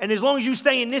 And as long as you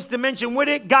stay in this dimension with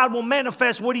it, God will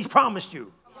manifest what he's promised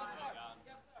you.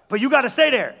 But you got to stay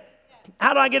there.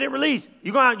 How do I get it released?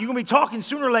 You're going to be talking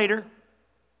sooner or later.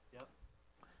 Yep.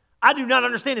 I do not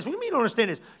understand this. What do you mean you don't understand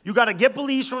this? You got to get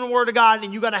beliefs from the Word of God,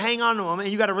 and you got to hang on to them, and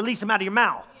you got to release them out of your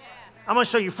mouth. Yeah. I'm going to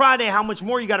show you Friday how much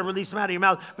more you got to release them out of your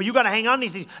mouth. But you got to hang on to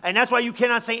these things. And that's why you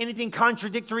cannot say anything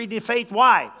contradictory to faith.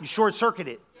 Why? You short-circuit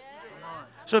it. Yeah.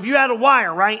 So if you had a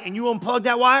wire, right, and you unplug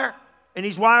that wire, and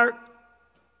these wire,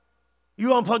 you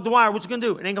unplug the wire, what's it going to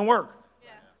do? It ain't going to work.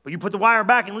 But you put the wire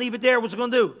back and leave it there, what's it going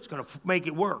to do? It's going to make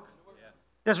it work. Yeah.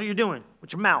 That's what you're doing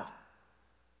with your mouth.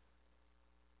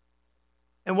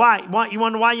 And why? You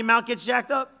wonder why your mouth gets jacked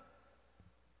up?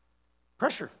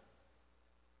 Pressure.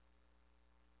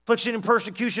 Affliction and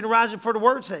persecution arising for the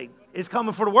word's sake. It's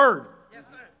coming for the word. Yes,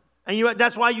 sir. And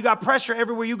that's why you got pressure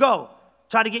everywhere you go.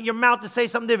 Try to get your mouth to say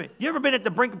something different. You ever been at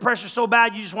the brink of pressure so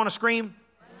bad you just want to scream?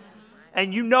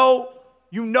 And you know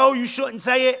you shouldn't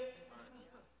say it.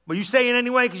 But you say it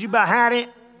anyway because you about had it.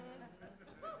 You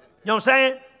know what I'm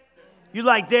saying? You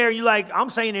like there, you like, I'm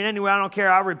saying it anyway, I don't care.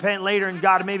 I'll repent later and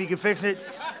God maybe can fix it.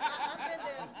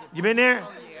 You been there?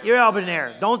 You've all been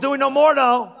there. Don't do it no more,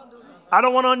 though. I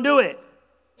don't want to undo it.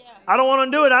 I don't want to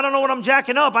undo it. I don't know what I'm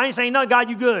jacking up. I ain't saying nothing. God,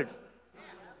 you good.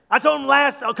 I told him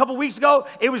a couple weeks ago,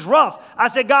 it was rough. I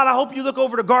said, God, I hope you look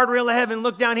over the guardrail of heaven and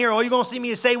look down here. All you're going to see me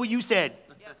is say what you said.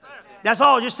 That's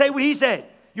all. Just say what he said.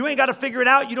 You ain't got to figure it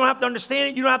out. You don't have to understand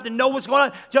it. You don't have to know what's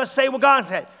going on. Just say what God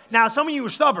said. Now, some of you are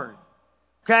stubborn,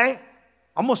 okay?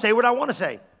 I'm going to say what I want to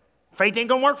say. Faith ain't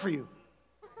going to work for you.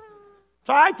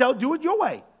 So I do it your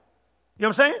way. You know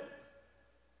what I'm saying?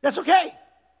 That's okay.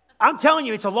 I'm telling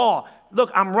you, it's a law.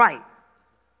 Look, I'm right.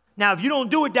 Now, if you don't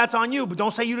do it, that's on you, but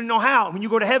don't say you didn't know how. When you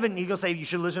go to heaven, he's going to say, you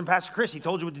should listen to Pastor Chris. He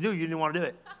told you what to do. You didn't want to do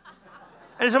it.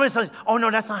 And somebody says, oh,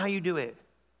 no, that's not how you do it.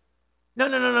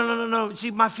 No.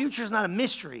 See, my future is not a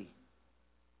mystery.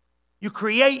 You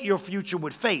create your future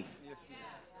with faith.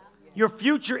 Your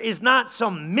future is not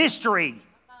some mystery.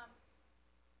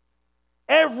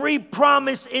 Every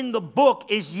promise in the book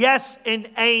is yes and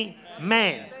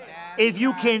amen. If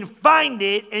you can find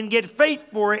it and get faith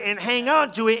for it and hang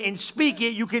on to it and speak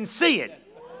it, you can see it.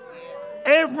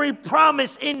 Every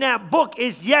promise in that book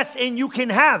is yes, and you can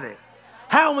have it.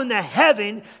 How in the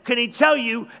heaven can he tell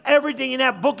you everything in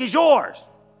that book is yours?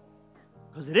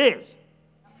 Because it is.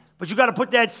 But you got to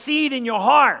put that seed in your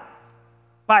heart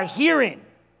by hearing.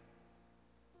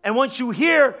 And once you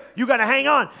hear, you got to hang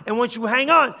on. And once you hang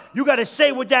on, you got to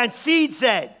say what that seed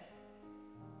said.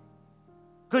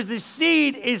 Because the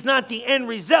seed is not the end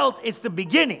result, it's the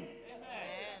beginning.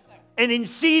 And in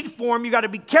seed form, you got to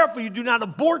be careful. You do not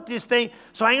abort this thing.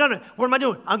 So hang on. What am I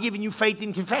doing? I'm giving you faith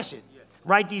in confession.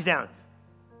 Write these down.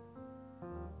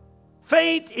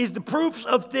 Faith is the proofs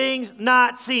of things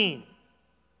not seen.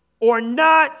 Or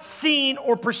not seen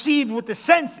or perceived with the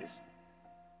senses.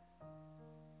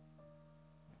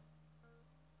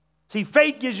 See,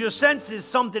 faith gives your senses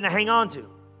something to hang on to.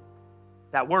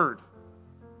 That word.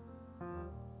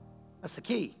 That's the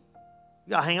key.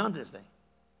 You got to hang on to this thing.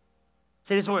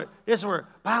 See, this is where,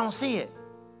 but I don't see it.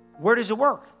 Where does it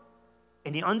work?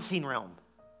 In the unseen realm.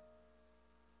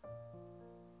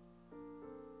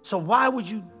 So why would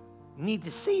you need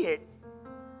to see it?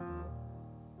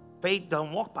 Faith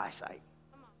don't walk by sight.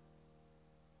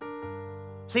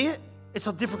 See it? It's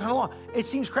a different kind of law. It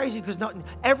seems crazy because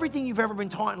everything you've ever been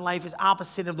taught in life is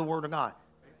opposite of the Word of God.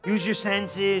 Use your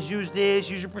senses, use this,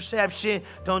 use your perception.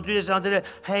 Don't do this, don't do that.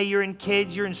 Hey, you're in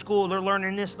kids, you're in school, they're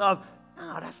learning this stuff.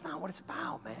 No, that's not what it's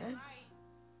about, man.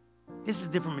 This is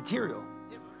different material.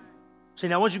 See,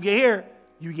 now once you get here,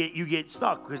 you get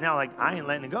stuck because now, like, I ain't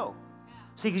letting it go.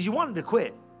 See, because you wanted to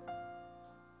quit.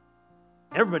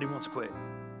 Everybody wants to quit.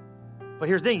 But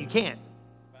here's the thing, you can't.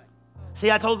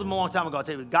 See, I told them a long time ago, I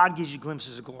tell you, God gives you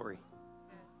glimpses of glory.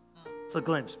 It's a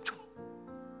glimpse.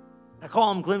 I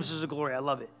call them glimpses of glory. I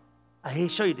love it. I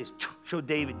show you this. Show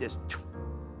David this.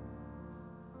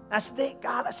 I said,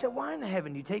 God, I said, why in the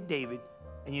heaven do you take David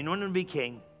and you anoint him to be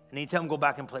king and then you tell him go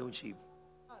back and play with sheep?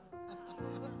 You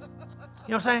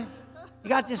know what I'm saying? You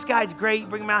got this guy, it's great.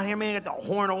 Bring him out here, man. You got the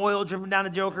horn of oil dripping down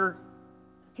the joker.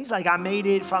 He's like, I made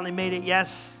it, finally made it.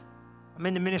 Yes, I'm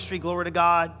in the ministry, glory to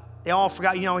God. They all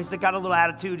forgot, he's got a little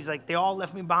attitude. He's like, they all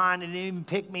left me behind and didn't even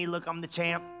pick me. Look, I'm the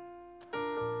champ.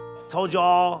 Told you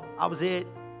all, I was it.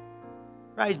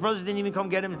 Right, his brothers didn't even come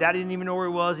get him. His daddy didn't even know where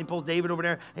he was. He pulls David over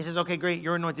there. And he says, okay, great,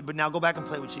 you're anointed, but now go back and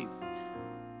play with sheep.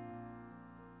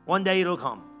 One day it'll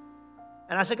come.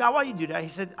 And I said, God, why do you do that? He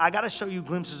said, I got to show you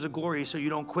glimpses of glory so you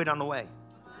don't quit on the way.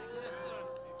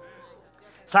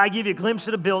 So I give you a glimpse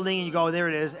of the building, and you go, there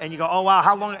it is. And you go, oh, wow,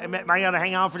 how long am I going to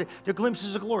hang out for this? They're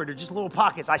glimpses of glory. They're just little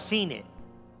pockets. I seen it.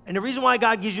 And the reason why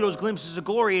God gives you those glimpses of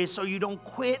glory is so you don't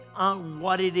quit on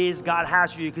what it is God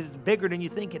has for you, because it's bigger than you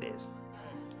think it is.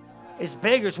 It's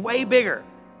bigger. It's way bigger.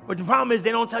 But the problem is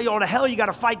they don't tell you all the hell you got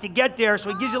to fight to get there, so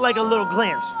he gives you like a little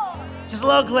glimpse. Just a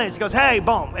little glimpse. He goes, hey,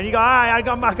 boom. And you go, all right, I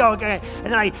go, okay. And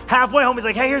then like halfway home, he's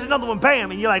like, hey, here's another one,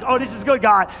 bam. And you're like, oh, this is good,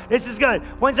 God. This is good.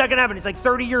 When's that going to happen? It's like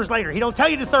 30 years later. He don't tell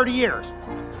you the 30 years.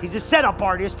 He's a setup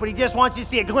artist, but he just wants you to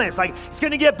see a glimpse. Like, it's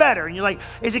going to get better. And you're like,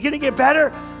 is it going to get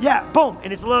better? Yeah, boom.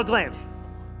 And it's a little glimpse.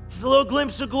 It's a little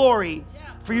glimpse of glory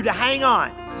for you to hang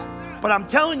on. But I'm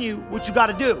telling you what you got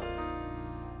to do.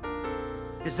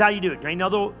 This is how you do it. There ain't no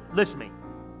other, listen to me.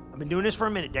 I've been doing this for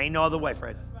a minute. There ain't no other way,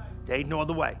 Fred. There ain't no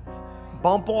other way.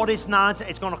 Bump all this nonsense.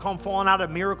 It's going to come falling out of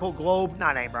a miracle globe. No,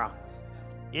 it ain't, bro.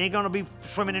 You ain't going to be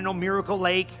swimming in no miracle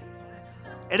lake.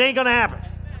 It ain't going to happen.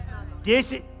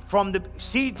 This is, from the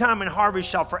seed time and harvest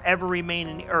shall forever remain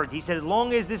in the earth. He said, as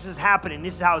long as this is happening,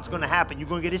 this is how it's going to happen. You're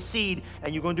going to get a seed,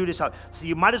 and you're going to do this. So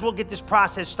you might as well get this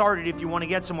process started if you want to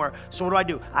get somewhere. So what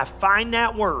do? I find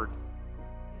that word.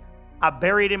 I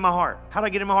bury it in my heart. How do I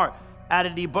get it in my heart? Out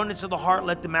of the abundance of the heart,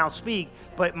 let the mouth speak.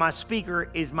 But my speaker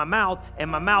is my mouth, and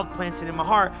my mouth plants it in my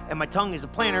heart, and my tongue is a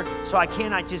planter. So I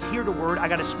cannot just hear the word. I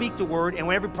got to speak the word. And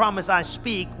when every promise I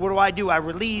speak, what do? I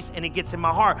release, and it gets in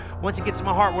my heart. Once it gets in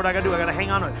my heart, what do? I got to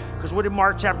hang on to it. Because what did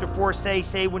Mark chapter 4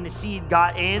 say when the seed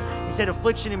got in? He said,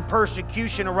 affliction and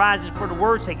persecution arises for the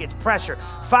word's sake. It's pressure.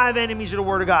 5 enemies of the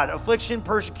word of God. Affliction,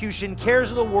 persecution, cares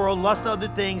of the world, lust of other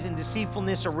things, and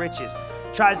deceitfulness of riches.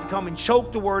 Tries to come and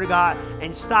choke the word of God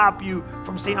and stop you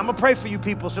from seeing. I'm going to pray for you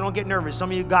people, so don't get nervous. Some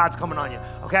of you, God's coming on you,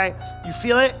 okay? You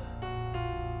feel it?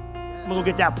 I'm going to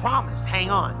get that promise. Hang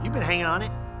on. You've been hanging on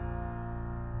it.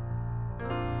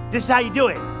 This is how you do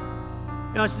it.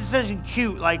 You know, this isn't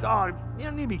cute, like, oh, you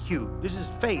don't need to be cute. This is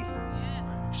faith.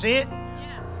 You see it?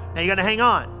 Now you got to hang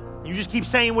on. You just keep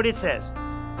saying what it says.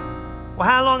 Well,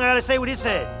 how long I got to say what it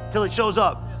said? Till it shows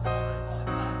up.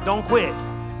 Don't quit.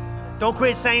 Don't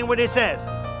quit saying what it says.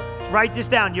 Write this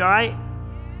down. You all right?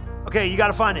 Okay, you got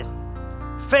to find this.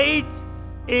 Faith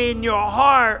in your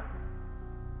heart.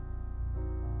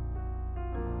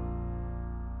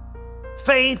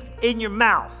 Faith in your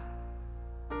mouth.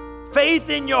 Faith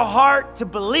in your heart to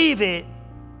believe it.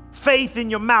 Faith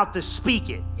in your mouth to speak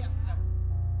it.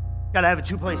 Got to have it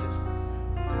 2 places.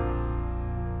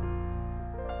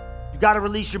 You got to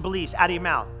release your beliefs out of your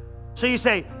mouth. So you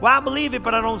say, well, I believe it,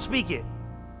 but I don't speak it.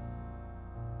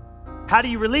 How do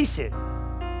you release it?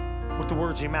 With the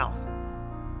words in your mouth.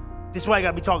 This is why you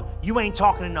got to be talking. You ain't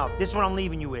talking enough. This is what I'm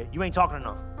leaving you with. You ain't talking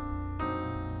enough.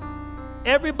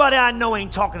 Everybody I know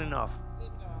ain't talking enough.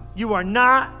 You are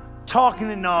not talking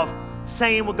enough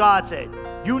saying what God said.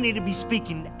 You need to be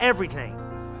speaking everything.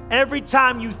 Every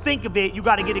time you think of it, you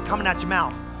got to get it coming out your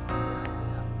mouth.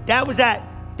 That was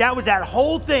that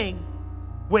whole thing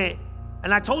with,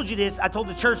 and I told you this, I told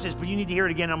the church this, but you need to hear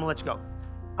it again. I'm going to let you go.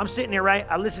 I'm sitting there, right?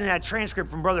 I listened to that transcript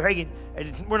from Brother Hagin.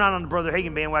 And we're not on the Brother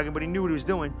Hagin bandwagon, but he knew what he was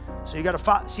doing. So you got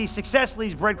to see, success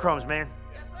leaves breadcrumbs, man.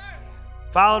 Yes, sir.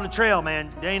 Follow the trail, man.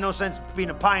 There ain't no sense being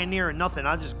a pioneer and nothing.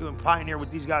 I'll just go and pioneer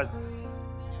with these guys.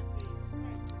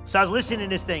 So I was listening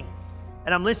to this thing,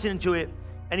 and I'm listening to it,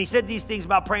 and he said these things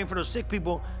about praying for those sick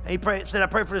people. And he said, I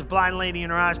prayed for this blind lady,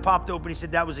 and her eyes popped open. He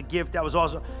said, that was a gift. That was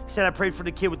awesome. He said, I prayed for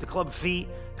the kid with the club feet.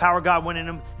 Power of God went in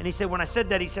him. And he said, when I said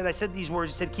that, he said, I said these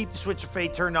words. He said, keep the switch of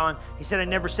faith turned on. He said, I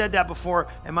never said that before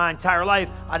in my entire life.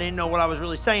 I didn't know what I was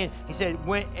really saying. He said,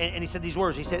 and he said these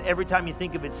words. He said, every time you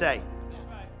think of it, say.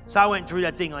 So I went through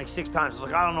that thing like 6 times. I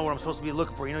was like, I don't know what I'm supposed to be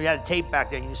looking for. You know, you had a tape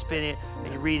back then. You spin it,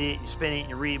 and you read it, and you spin it, and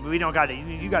you read it. But we don't got it.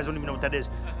 You guys don't even know what that is.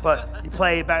 But you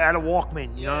play it back. I had a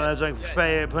Walkman. You know, I was like,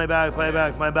 play back.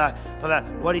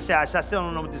 What he said, I still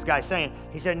don't know what this guy's saying.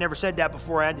 He said, I never said that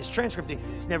before. I had this transcript thing.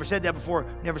 He's never said that before.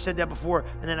 Never said that before.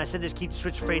 And then I said this, keep the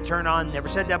switch of faith turned on. Never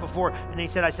said that before. And then he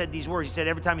said, I said these words. He said,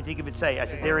 every time you think of it, say. I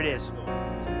said, there it is.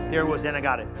 There it was. Then I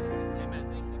got it.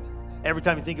 Every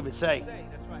time you think of it, say.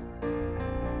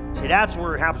 See, that's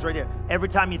where it happens right there. Every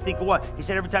time you think of what? He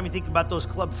said, every time you think about those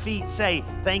club feet, say,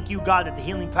 thank you, God, that the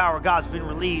healing power of God's been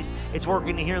released. It's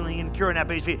working the healing and curing that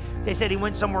baby's feet. They said he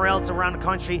went somewhere else around the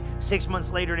country. 6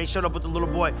 months later, they showed up with the little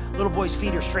boy. Little boy's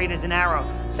feet are straight as an arrow.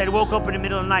 Said he woke up in the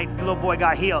middle of the night. The little boy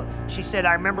got healed. She said,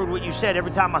 I remembered what you said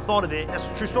every time I thought of it. That's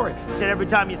a true story. He said, every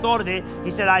time you thought of it,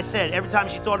 he said, I said. Every time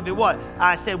she thought of it, what?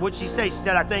 I said, what'd she say? She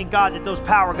said, I thank God that those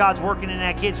power of God's working in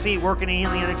that kid's feet, working in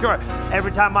healing and the cure.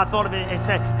 Every time I thought of it, it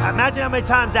said, imagine how many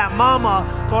times that mama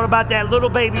thought about that little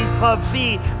baby's club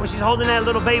feet when she's holding that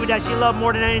little baby that she loved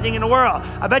more than anything in the world.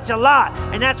 I bet you a lot.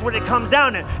 And that's what it comes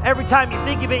down to. Every time you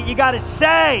think of it, you got to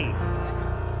say.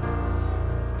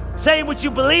 Say what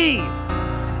you believe.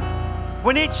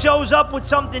 When it shows up with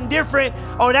something different,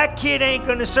 oh, that kid ain't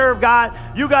going to serve God,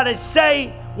 you got to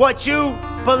say what you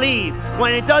believe.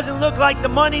 When it doesn't look like the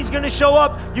money's going to show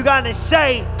up, you got to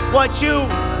say what you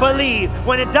believe.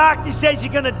 When a doctor says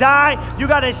you're going to die, you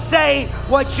got to say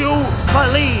what you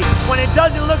believe. When it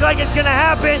doesn't look like it's going to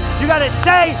happen, you got to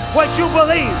say what you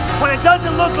believe. When it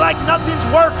doesn't look like nothing's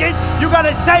working, you got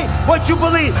to say what you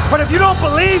believe. But if you don't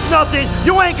believe nothing,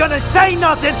 you ain't going to say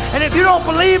nothing. And if you don't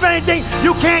believe anything,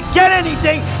 you can't get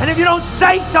anything. And if you don't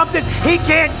say something, he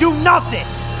can't do nothing.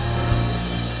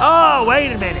 Oh,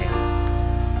 wait a minute.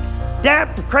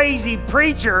 That crazy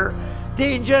preacher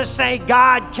didn't just say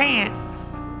God can't.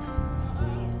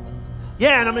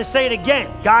 Yeah, and I'm going to say it again.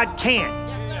 God can't.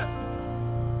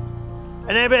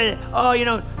 And everybody, oh, you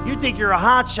know, you think you're a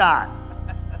hot shot.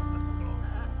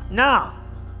 No,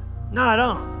 I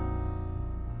don't.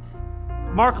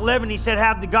 Mark 11, he said,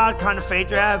 have the God kind of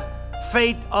faith or have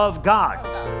faith of God.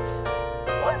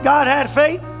 What? God had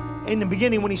faith in the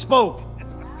beginning when he spoke.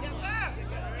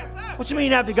 What you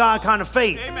mean have the God kind of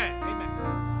faith? Amen.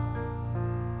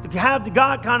 The have the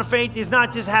God kind of faith is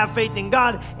not just have faith in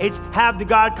God, it's have the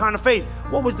God kind of faith.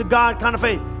 What was the God kind of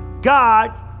faith?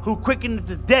 God who quickened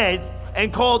the dead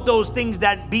and called those things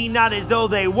that be not as though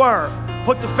they were,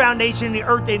 put the foundation of the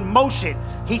earth in motion.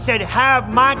 He said, have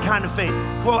my kind of faith.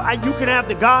 Well, you can have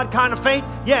the God kind of faith.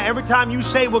 Yeah, every time you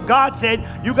say what God said,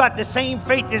 you got the same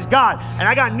faith as God. And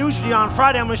I got news for you on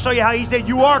Friday. I'm going to show you how he said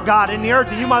you are God in the earth,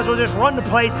 and you might as well just run the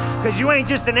place, because you ain't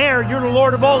just an heir, you're the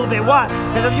Lord of all of it. Why?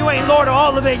 Because if you ain't Lord of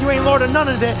all of it, you ain't Lord of none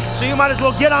of it. So you might as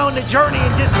well get on the journey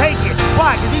and just take it.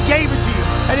 Why? Because he gave it to you.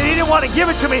 And if he didn't want to give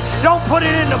it to me, don't put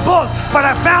it in the book. But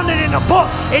I found it in the book.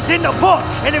 It's in the book.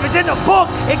 And if it's in the book,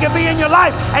 it can be in your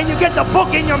life. And you get the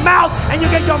book in your mouth, and you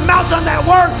get your mouth on that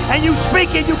word, and you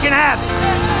speak it, you can have it.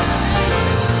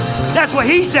 That's what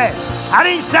he said. I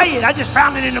didn't say it. I just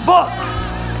found it in the book.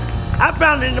 I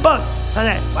found it in the book. So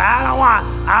then, well, I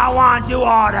don't want to do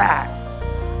all that.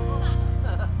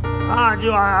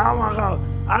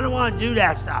 I don't want to do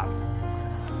that stuff.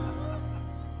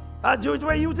 I'll do it the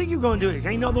way you think you're going to do it.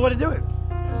 Ain't no other way to do it.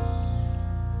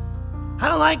 I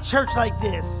don't like church like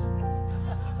this.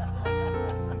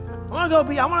 I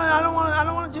don't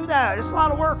want to do that. It's a lot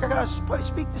of work. I got to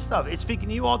speak this stuff. It's speaking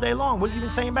to you all day long. What have you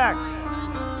been saying back?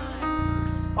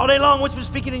 All day long, what's been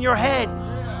speaking in your head?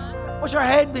 What's your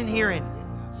head been hearing?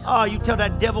 Oh, you tell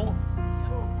that devil,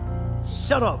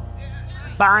 shut up.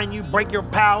 Bind you, break your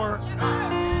power.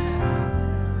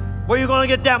 Where you going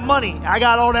to get that money? I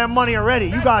got all that money already.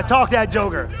 You got to talk that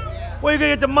joker. Where you going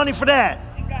to get the money for that?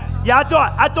 Yeah, I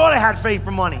thought I had faith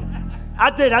for money. I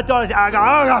did. I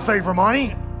got faith for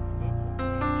money.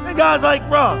 The guy's like,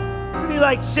 bro, you need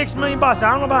like $6 million. I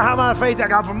don't know about how much faith I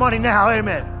got for money now. Wait a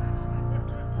minute.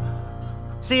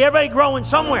 See, everybody growing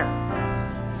somewhere.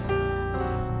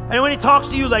 And when he talks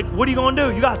to you, like, what are you going to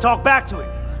do? You got to talk back to it.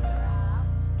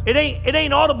 It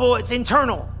ain't audible. It's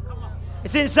internal.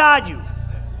 It's inside you.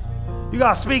 You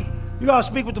got to speak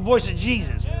with the voice of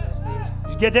Jesus.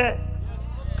 You get that?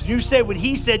 Because you say what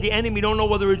he said, the enemy don't know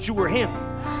whether it's you or him.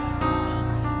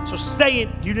 So stay in.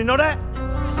 You didn't know that?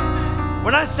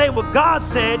 When I say what God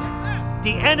said,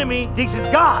 the enemy thinks it's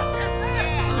God.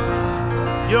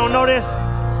 You don't know this?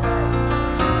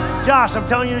 Josh, I'm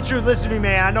telling you the truth. Listen to me,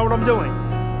 man. I know what I'm doing.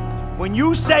 When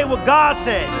you say what God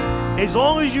said, as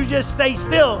long as you just stay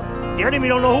still, the enemy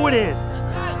don't know who it is.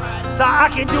 So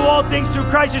I can do all things through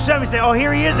Christ who strengthens me. Say, oh,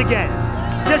 here he is again.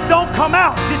 Just don't come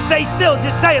out. Just stay still.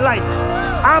 Just say it like,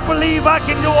 I believe I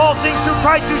can do all things through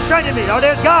Christ who strengthens me. Oh,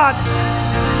 there's God.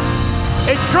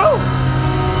 It's true.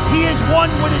 He is one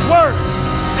with his word.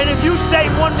 And if you stay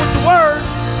one with the word,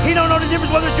 he don't know the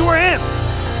difference whether it's you or him.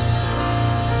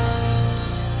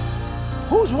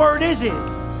 Whose word is it?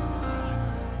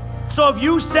 So if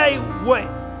you say what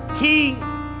he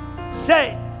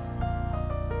said,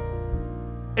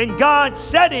 and God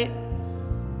said it,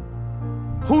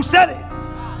 who said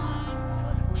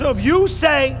it? So if you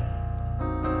say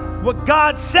what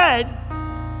God said,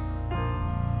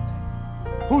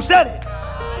 who said it?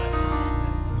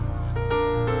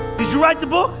 Did you write the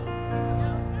book?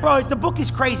 Bro, the book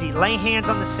is crazy. Lay hands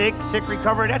on the sick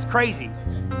recover, that's crazy.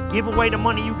 Give away the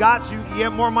money you got so you can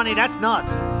get more money, that's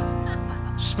nuts.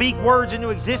 Speak words into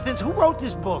existence. Who wrote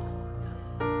this book?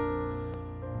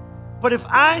 But if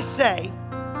I say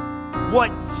what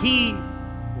he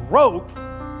wrote,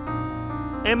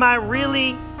 am I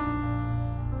really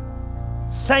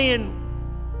saying,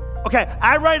 okay,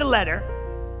 I write a letter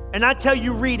and I tell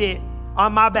you read it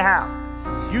on my behalf.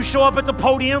 You show up at the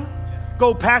podium,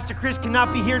 go, Pastor Chris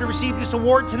cannot be here to receive this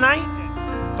award tonight,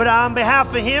 but on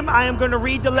behalf of him, I am going to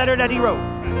read the letter that he wrote.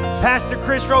 Pastor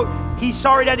Chris wrote, he's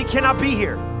sorry that he cannot be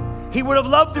here. He would have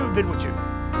loved to have been with you,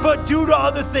 but due to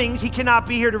other things, he cannot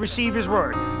be here to receive his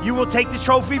word. You will take the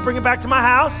trophy, bring it back to my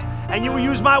house, and you will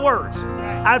use my words.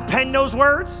 I've penned those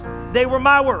words. They were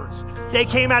my words. They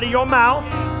came out of your mouth,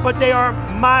 but they are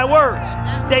my words.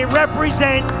 They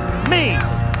represent me.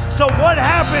 So what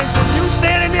happens when you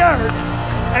stand in the earth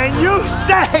and you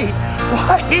say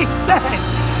what he said?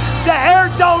 The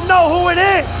earth don't know who it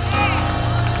is.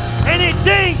 And it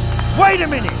thinks, wait a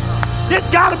minute, this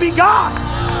got to be God.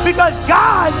 Because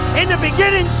God, in the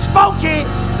beginning, spoke it,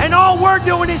 and all we're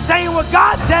doing is saying what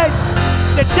God said.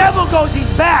 The devil goes,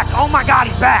 he's back. Oh my God,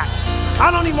 he's back.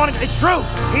 I don't even want to, it's true.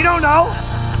 He don't know.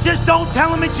 Just don't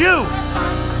tell him it's you.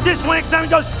 Just when next time he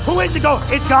goes, who is it? Go,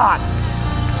 it's God.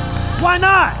 Why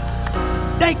not?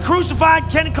 They crucified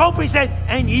Ken Copeland, he said,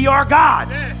 and ye are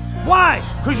gods. Why?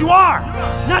 Because you are.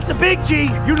 Not the big G,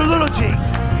 you the little G.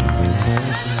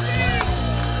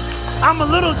 I'm a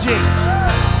little G.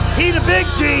 He the big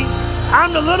G,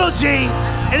 I'm the little G.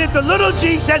 And if the little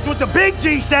G says what the big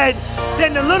G said,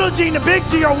 then the little G and the big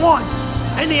G are one.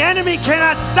 And the enemy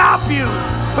cannot stop you.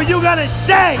 But you got to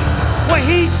say what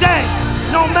he said,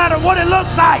 no matter what it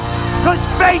looks like. Because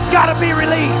faith's got to be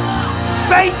released.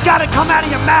 Faith's got to come out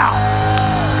of your mouth.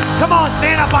 Come on,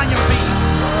 stand up on your feet.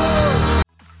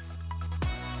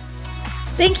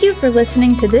 Thank you for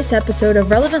listening to this episode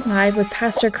of Relevant Live with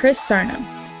Pastor Chris Sarno.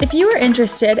 If you are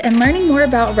interested in learning more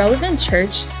about Relevant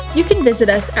Church, you can visit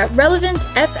us at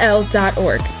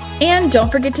relevantfl.org. And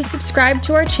don't forget to subscribe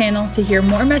to our channel to hear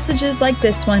more messages like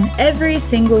this one every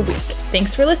single week.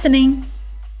 Thanks for listening.